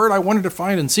this is the bird I wanted to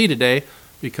find and see today,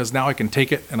 because now I can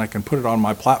take it and I can put it on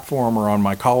my platform or on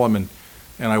my column, and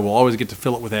I will always get to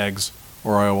fill it with eggs.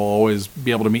 Or I will always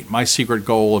be able to meet my secret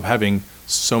goal of having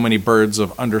so many birds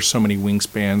of under so many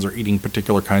wingspans or eating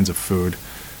particular kinds of food.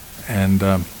 And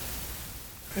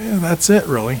that's it,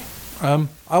 really.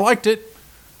 I liked it.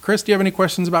 Chris, do you have any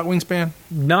questions about Wingspan?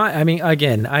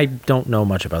 Again, I don't know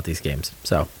much about these games,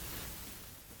 so.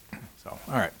 All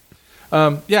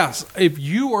right. Yes, if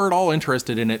you are at all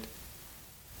interested in it,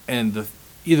 and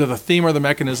either the theme or the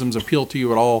mechanisms appeal to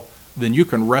you at all, then you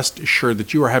can rest assured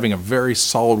that you are having a very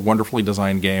solid, wonderfully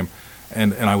designed game,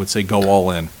 and I would say go all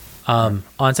in. On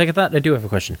second thought, I do have a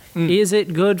question. Is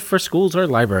it good for schools or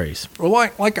libraries? Well,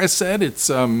 like I said, it's,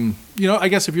 I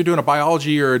guess if you're doing a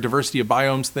biology or a diversity of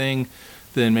biomes thing,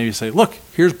 then maybe say, look,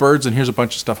 here's birds and here's a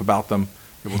bunch of stuff about them.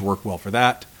 It would work well for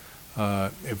that.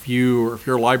 If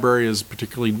your library is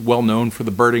particularly well known for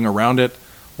the birding around it,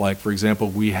 like, for example,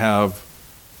 we have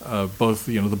both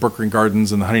the Brooklyn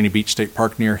Gardens and the Huntington Beach State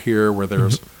Park near here, where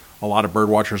there's a lot of bird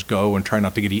watchers go and try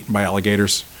not to get eaten by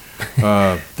alligators.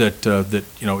 That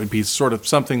it'd be sort of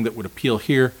something that would appeal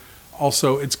here.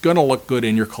 Also, it's going to look good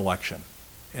in your collection.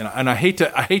 And I hate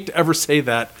to ever say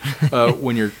that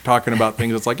when you're talking about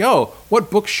things. It's like, oh,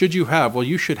 what books should you have? Well,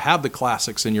 you should have the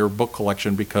classics in your book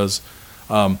collection because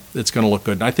it's going to look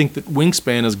good. And I think that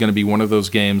Wingspan is going to be one of those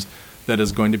games that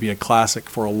is going to be a classic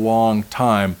for a long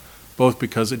time, both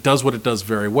because it does what it does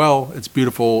very well. It's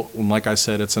beautiful, and like I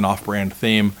said, it's an off-brand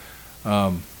theme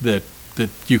that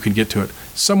you can get to it.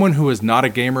 Someone who is not a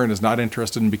gamer and is not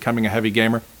interested in becoming a heavy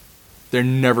gamer, they're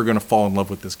never going to fall in love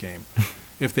with this game.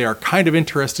 If they are kind of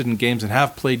interested in games and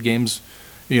have played games,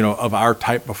 of our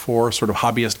type before, sort of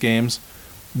hobbyist games,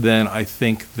 then I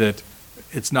think that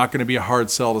it's not going to be a hard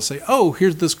sell to say, oh,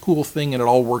 here's this cool thing and it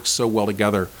all works so well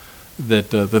together that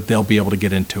they'll be able to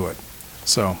get into it.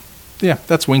 So, yeah,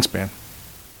 that's Wingspan.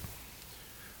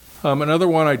 Another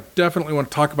one I definitely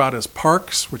want to talk about is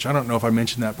Parks, which I don't know if I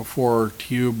mentioned that before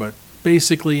to you, but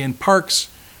basically in Parks,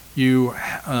 you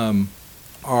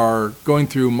are going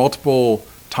through multiple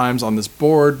times on this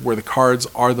board where the cards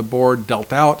are the board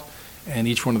dealt out, and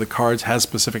each one of the cards has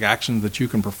specific actions that you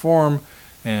can perform.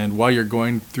 And while you're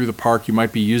going through the park, you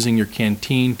might be using your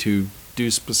canteen to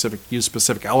use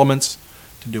specific elements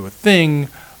to do a thing,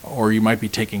 or you might be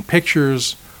taking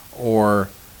pictures, or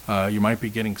you might be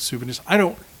getting souvenirs.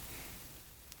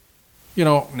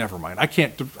 Never mind. I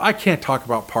can't talk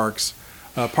about Parks.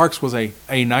 Parks was a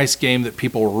nice game that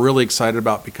people were really excited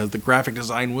about because the graphic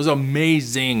design was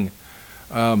amazing.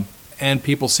 And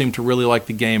people seemed to really like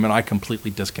the game, and I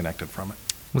completely disconnected from it.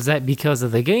 Was that because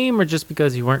of the game or just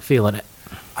because you weren't feeling it?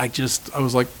 I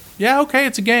was like, yeah, okay,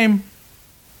 it's a game.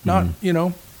 Not,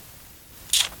 kind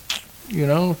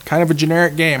of a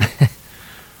generic game.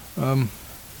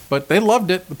 But they loved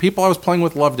it. The people I was playing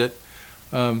with loved it.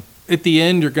 At the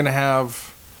end, you're going to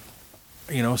have,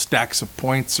 stacks of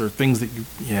points or things that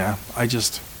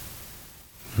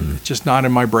it's just not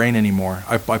in my brain anymore.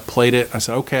 I played it. I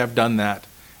said, okay, I've done that.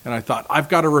 And I thought, I've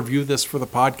got to review this for the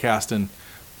podcast. And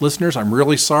listeners, I'm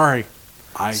really sorry.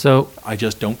 I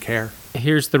just don't care.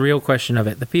 Here's the real question of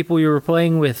it. The people you were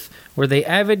playing with, were they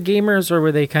avid gamers or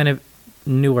were they kind of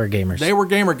newer gamers? They were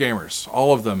gamers,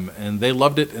 all of them. And they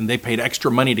loved it. And they paid extra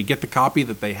money to get the copy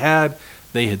that they had.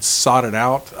 They had sought it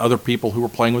out. Other people who were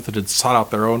playing with it had sought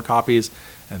out their own copies.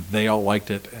 And they all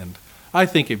liked it. And I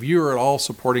think if you're at all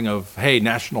supporting of, hey,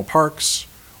 national parks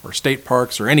or state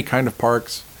parks or any kind of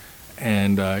parks,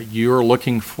 and you're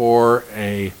looking for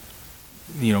a,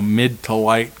 mid to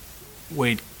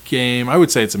lightweight game, I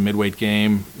would say it's a midweight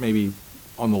game, maybe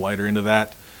on the lighter end of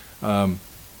that,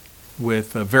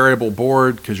 with a variable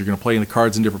board because you're going to play the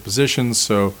cards in different positions,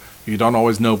 so you don't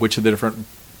always know which of the different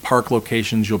park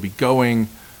locations you'll be going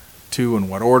to in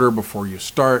what order before you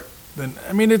start. Then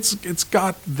it's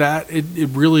got that.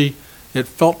 It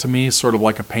felt to me sort of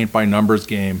like a paint by numbers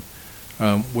game,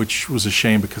 which was a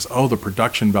shame because the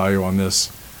production value on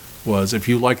this was, if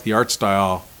you like the art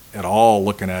style at all,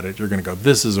 looking at it, you're going to go,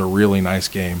 this is a really nice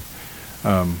game.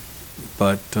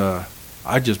 But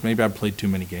maybe I played too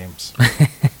many games.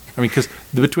 Because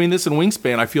between this and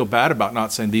Wingspan, I feel bad about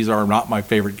not saying these are not my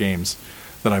favorite games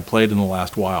that I played in the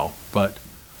last while. But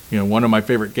one of my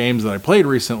favorite games that I played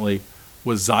recently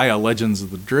was Xia Legends of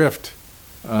the Drift.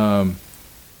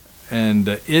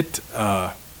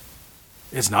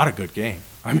 It's not a good game.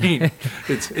 I'm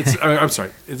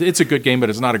sorry. It's a good game, but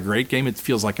it's not a great game. It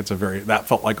feels like that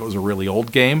felt like it was a really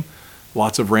old game.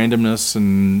 Lots of randomness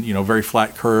and, very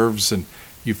flat curves. And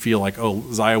you feel like,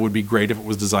 Xia would be great if it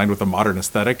was designed with a modern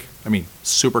aesthetic.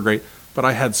 Super great. But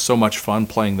I had so much fun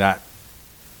playing that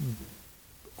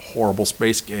horrible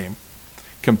space game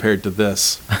compared to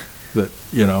this that,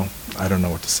 I don't know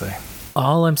what to say.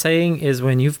 All I'm saying is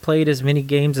when you've played as many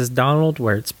games as Donald,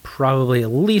 where it's probably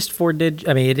at least 4 digits,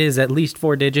 it is at least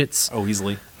 4 digits. Oh,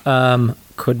 easily.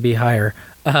 Could be higher.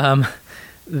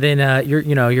 Then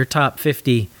your top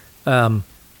 50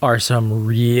 are some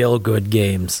real good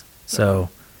games. So,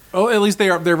 at least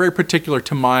they're very particular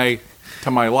to my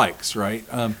likes, right?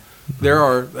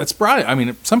 That's probably,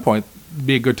 at some point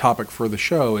be a good topic for the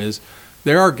show is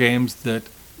there are games that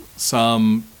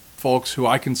some folks who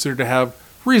I consider to have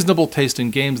reasonable taste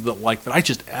in games that I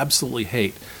just absolutely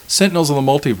hate. Sentinels of the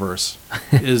Multiverse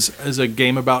is a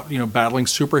game about battling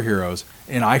superheroes,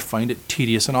 and I find it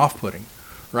tedious and off-putting,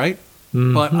 right?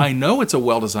 Mm-hmm. But I know it's a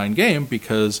well-designed game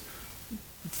because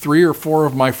 3 or 4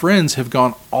 of my friends have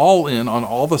gone all in on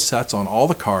all the sets, on all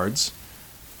the cards,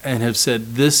 and have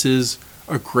said this is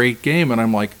a great game, and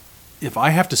I'm like, if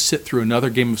I have to sit through another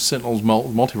game of Sentinels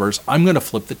Multiverse, I'm going to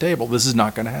flip the table. This is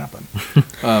not going to happen.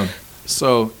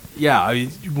 So, yeah,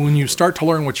 when you start to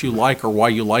learn what you like or why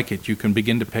you like it, you can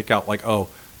begin to pick out, like, oh,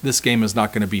 this game is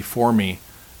not going to be for me.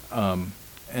 And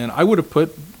I would have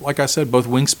put, like I said, both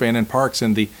Wingspan and Parks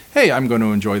in the, hey, I'm going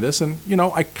to enjoy this. And,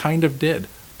 I kind of did,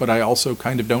 but I also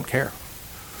kind of don't care.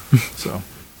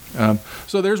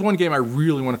 So there's one game I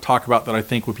really want to talk about that I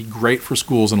think would be great for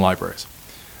schools and libraries.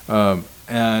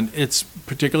 And it's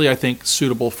particularly, I think,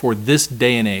 suitable for this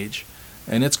day and age.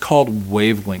 And it's called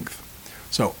Wavelength.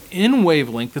 So in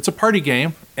Wavelength, it's a party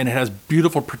game, and it has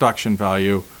beautiful production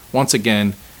value. Once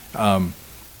again,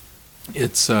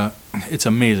 it's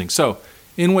amazing. So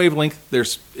in Wavelength,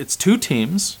 it's 2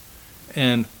 teams.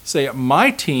 And say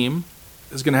my team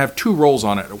is going to have 2 roles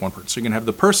on it at one point. So you're going to have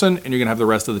the person, and you're going to have the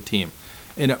rest of the team.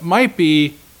 And it might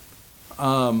be,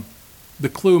 the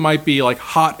clue might be like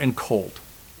hot and cold,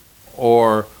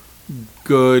 or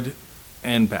good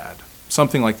and bad,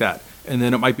 something like that. And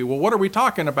then it might be, well, what are we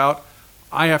talking about?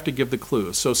 I have to give the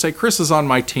clues. So say Chris is on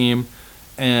my team,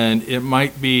 and it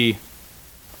might be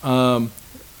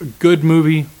good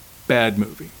movie, bad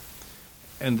movie.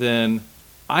 And then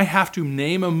I have to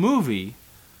name a movie,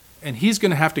 and he's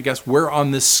going to have to guess where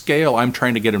on this scale I'm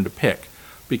trying to get him to pick.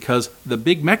 Because the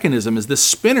big mechanism is this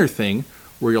spinner thing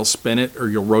where you'll spin it or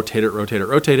you'll rotate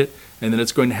it, and then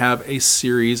it's going to have a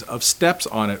series of steps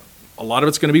on it. A lot of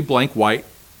it's going to be blank white,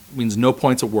 means no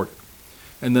points awarded.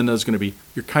 And then there's going to be,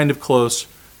 you're kind of close,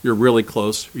 you're really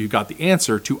close, or you got the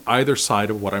answer to either side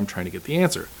of what I'm trying to get the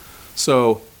answer.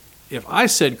 So if I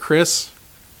said, Chris,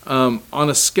 on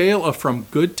a scale of from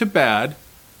good to bad,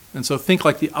 and so think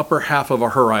like the upper half of a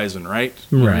horizon, right?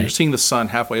 Right. You're seeing the sun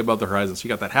halfway above the horizon. So you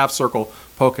got that half circle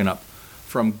poking up.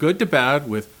 From good to bad,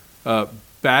 with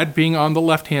bad being on the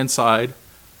left-hand side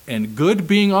and good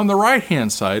being on the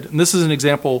right-hand side. And this is an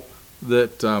example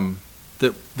that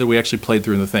that we actually played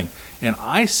through in the thing. And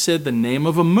I said the name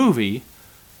of a movie.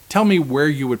 Tell me where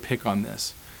you would pick on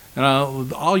this. And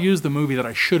I'll use the movie that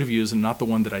I should have used and not the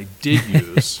one that I did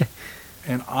use.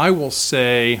 And I will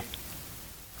say...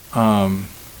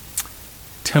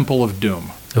 Temple of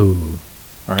Doom. Ooh.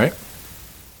 All right.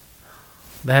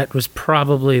 That was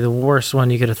probably the worst one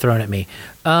you could have thrown at me.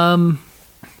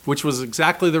 Which was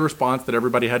exactly the response that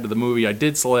everybody had to the movie I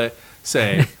did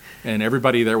say, and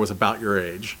everybody there was about your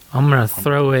age. I'm going to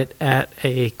throw it at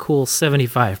a cool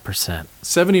 75%.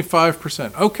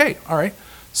 75%. Okay, all right.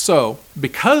 So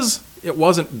because it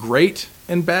wasn't great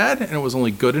and bad, and it was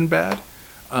only good and bad,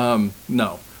 no.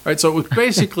 All right, so it was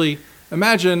basically,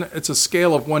 imagine it's a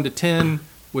scale of 1 to 10,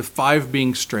 with 5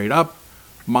 being straight up.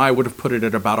 I would have put it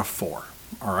at about a 4.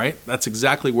 All right, that's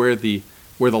exactly where the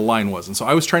line was. And so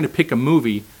I was trying to pick a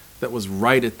movie that was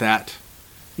right at that,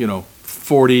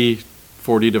 40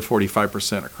 to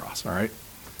 45% across. All right.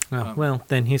 Oh, well,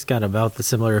 then he's got about the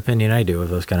similar opinion I do of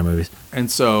those kind of movies. And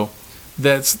so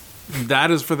that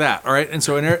is for that. All right. And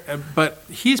so, but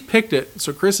he's picked it.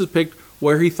 So Chris has picked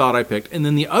where he thought I picked, and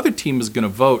then the other team is going to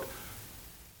vote.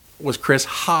 Was Chris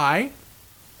high,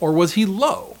 or was he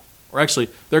low? Or actually,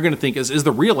 they're going to think, is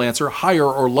the real answer higher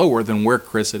or lower than where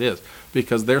Chris it is?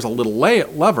 Because there's a little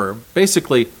lever.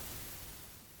 Basically,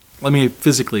 let me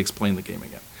physically explain the game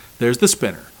again. There's the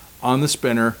spinner. On the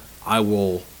spinner,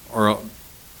 or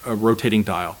a rotating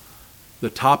dial. The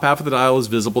top half of the dial is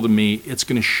visible to me. It's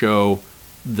going to show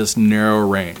this narrow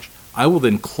range. I will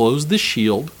then close the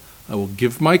shield. I will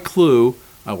give my clue.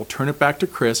 I will turn it back to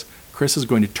Chris. Chris is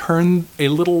going to turn a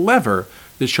little lever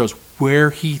that shows where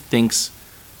he thinks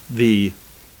the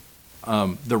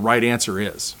right answer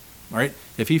is. All right?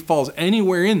 If he falls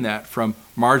anywhere in that, from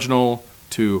marginal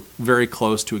to very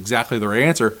close to exactly the right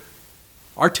answer,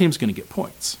 our team's going to get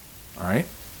points. All right?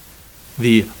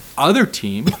 The other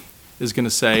team is going to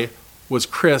say, was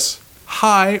Chris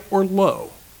high or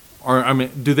low? Or,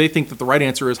 do they think that the right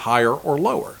answer is higher or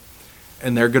lower?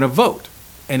 And they're going to vote.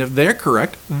 And if they're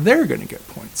correct, they're going to get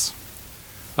points.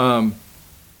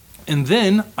 And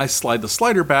then I slide the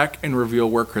slider back and reveal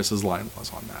where Chris's line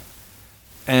was on that.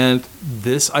 And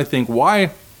this, I think,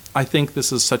 why I think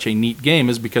this is such a neat game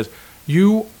is because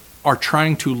you are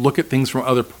trying to look at things from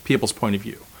other people's point of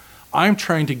view. I'm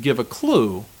trying to give a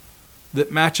clue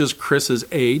that matches Chris's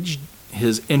age,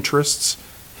 his interests,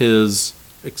 his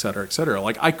et cetera, et cetera.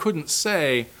 Like, I couldn't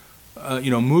say,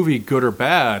 movie good or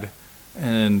bad,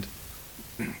 and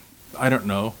I don't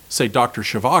know, say Dr.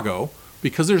 Zhivago,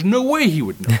 because there's no way he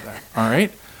would know that. All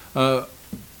right.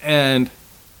 And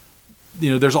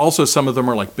there's also some of them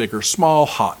are like big or small,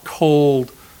 hot,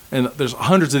 cold, and there's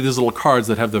hundreds of these little cards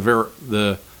that have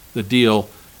the deal.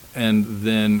 And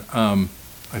then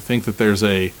I think that there's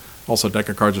a also a deck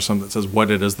of cards or something that says what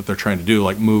it is that they're trying to do,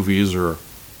 like movies or,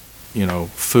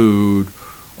 food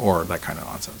or that kind of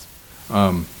nonsense.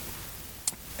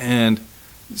 And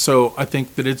so I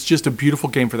think that it's just a beautiful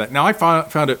game for that. Now, I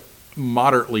found it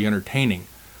moderately entertaining,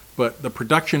 but the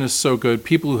production is so good.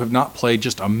 People who have not played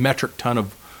just a metric ton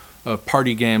of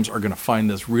party games are going to find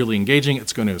this really engaging.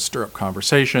 It's going to stir up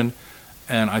conversation,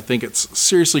 and I think it's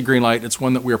seriously green light. It's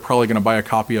one that we are probably going to buy a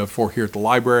copy of for here at the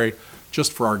library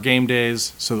just for our game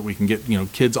days so that we can get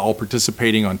kids all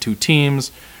participating on 2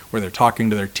 teams where they're talking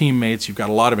to their teammates. You've got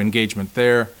a lot of engagement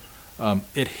there.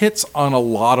 It hits on a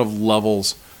lot of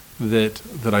levels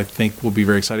that I think will be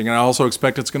very exciting. And I also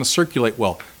expect it's going to circulate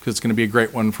well because it's going to be a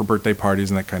great one for birthday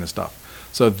parties and that kind of stuff.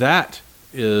 So that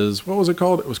is, what was it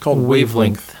called? It was called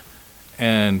Wavelength.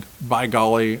 And by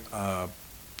golly, I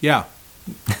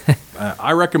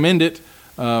recommend it.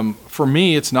 For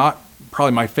me, it's not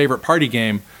probably my favorite party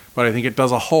game, but I think it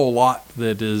does a whole lot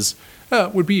that is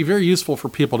would be very useful for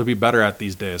people to be better at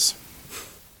these days.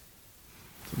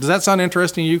 Does that sound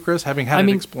interesting to you, Chris, having had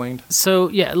it explained? So,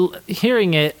 yeah,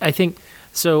 hearing it, I think,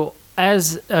 so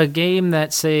as a game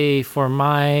that, say, for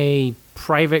my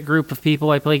private group of people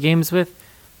I play games with,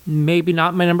 maybe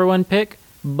not my number one pick,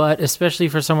 but especially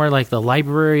for somewhere like the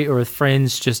library or with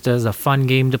friends, just as a fun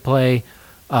game to play,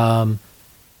 that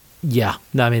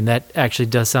actually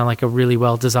does sound like a really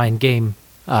well-designed game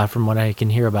from what I can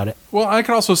hear about it. Well, I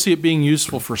could also see it being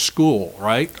useful for school,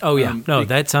 right? Oh, yeah.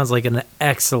 That sounds like an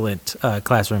excellent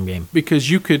classroom game. Because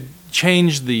you could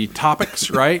change the topics,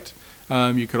 right?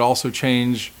 You could also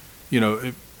change,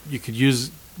 you could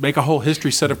make a whole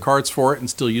history set of cards for it and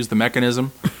still use the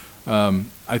mechanism.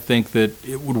 I think that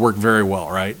it would work very well,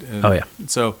 right?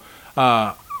 So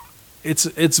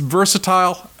it's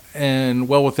versatile and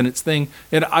well within its thing.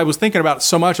 And I was thinking about it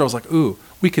so much, I was like, ooh,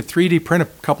 we could 3D print a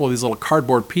couple of these little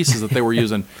cardboard pieces that they were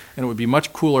using, and it would be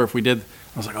much cooler if we did.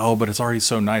 I was like, oh, but it's already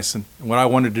so nice, and what I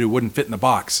wanted to do wouldn't fit in the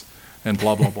box, and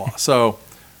blah, blah, blah. So,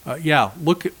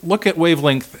 look at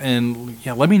Wavelength, and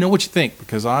let me know what you think,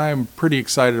 because I'm pretty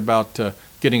excited about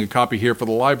getting a copy here for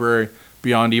the library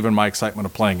beyond even my excitement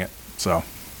of playing it. So,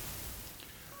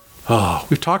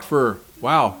 we've talked for,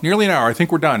 nearly an hour. I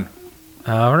think we're done.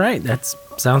 All right. That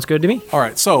sounds good to me. All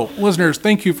right. So, listeners,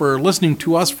 thank you for listening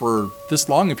to us for this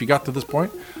long, if you got to this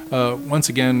point. Once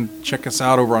again, check us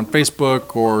out over on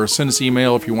Facebook or send us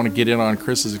email if you want to get in on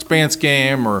Chris's Expanse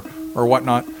game or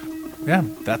whatnot. Yeah,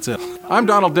 that's it. I'm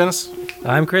Donald Dennis.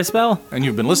 I'm Chris Bell. And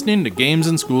you've been listening to Games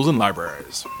in Schools and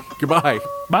Libraries. Goodbye.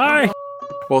 Bye.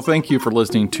 Well, thank you for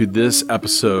listening to this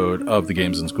episode of the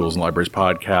Games in Schools and Libraries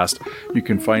podcast. You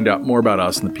can find out more about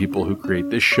us and the people who create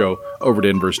this show over to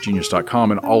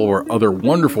InverseGenius.com and all of our other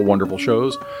wonderful, wonderful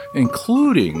shows,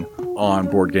 including on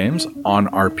board games, on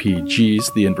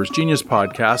RPGs, the Inverse Genius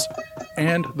podcast,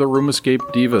 and the Room Escape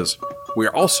Divas. We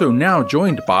are also now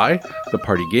joined by the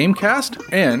Party Gamecast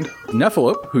and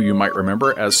Nephilim, who you might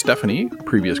remember as Stephanie,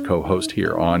 previous co-host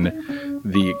here on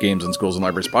the Games in Schools and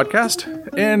Libraries podcast,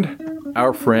 and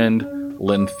our friend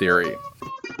Lynn Theory.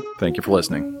 Thank you for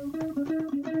listening.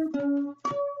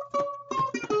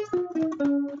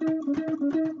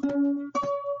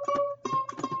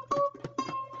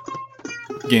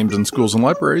 Games in Schools and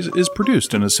Libraries is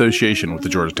produced in association with the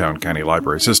Georgetown County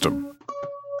Library System.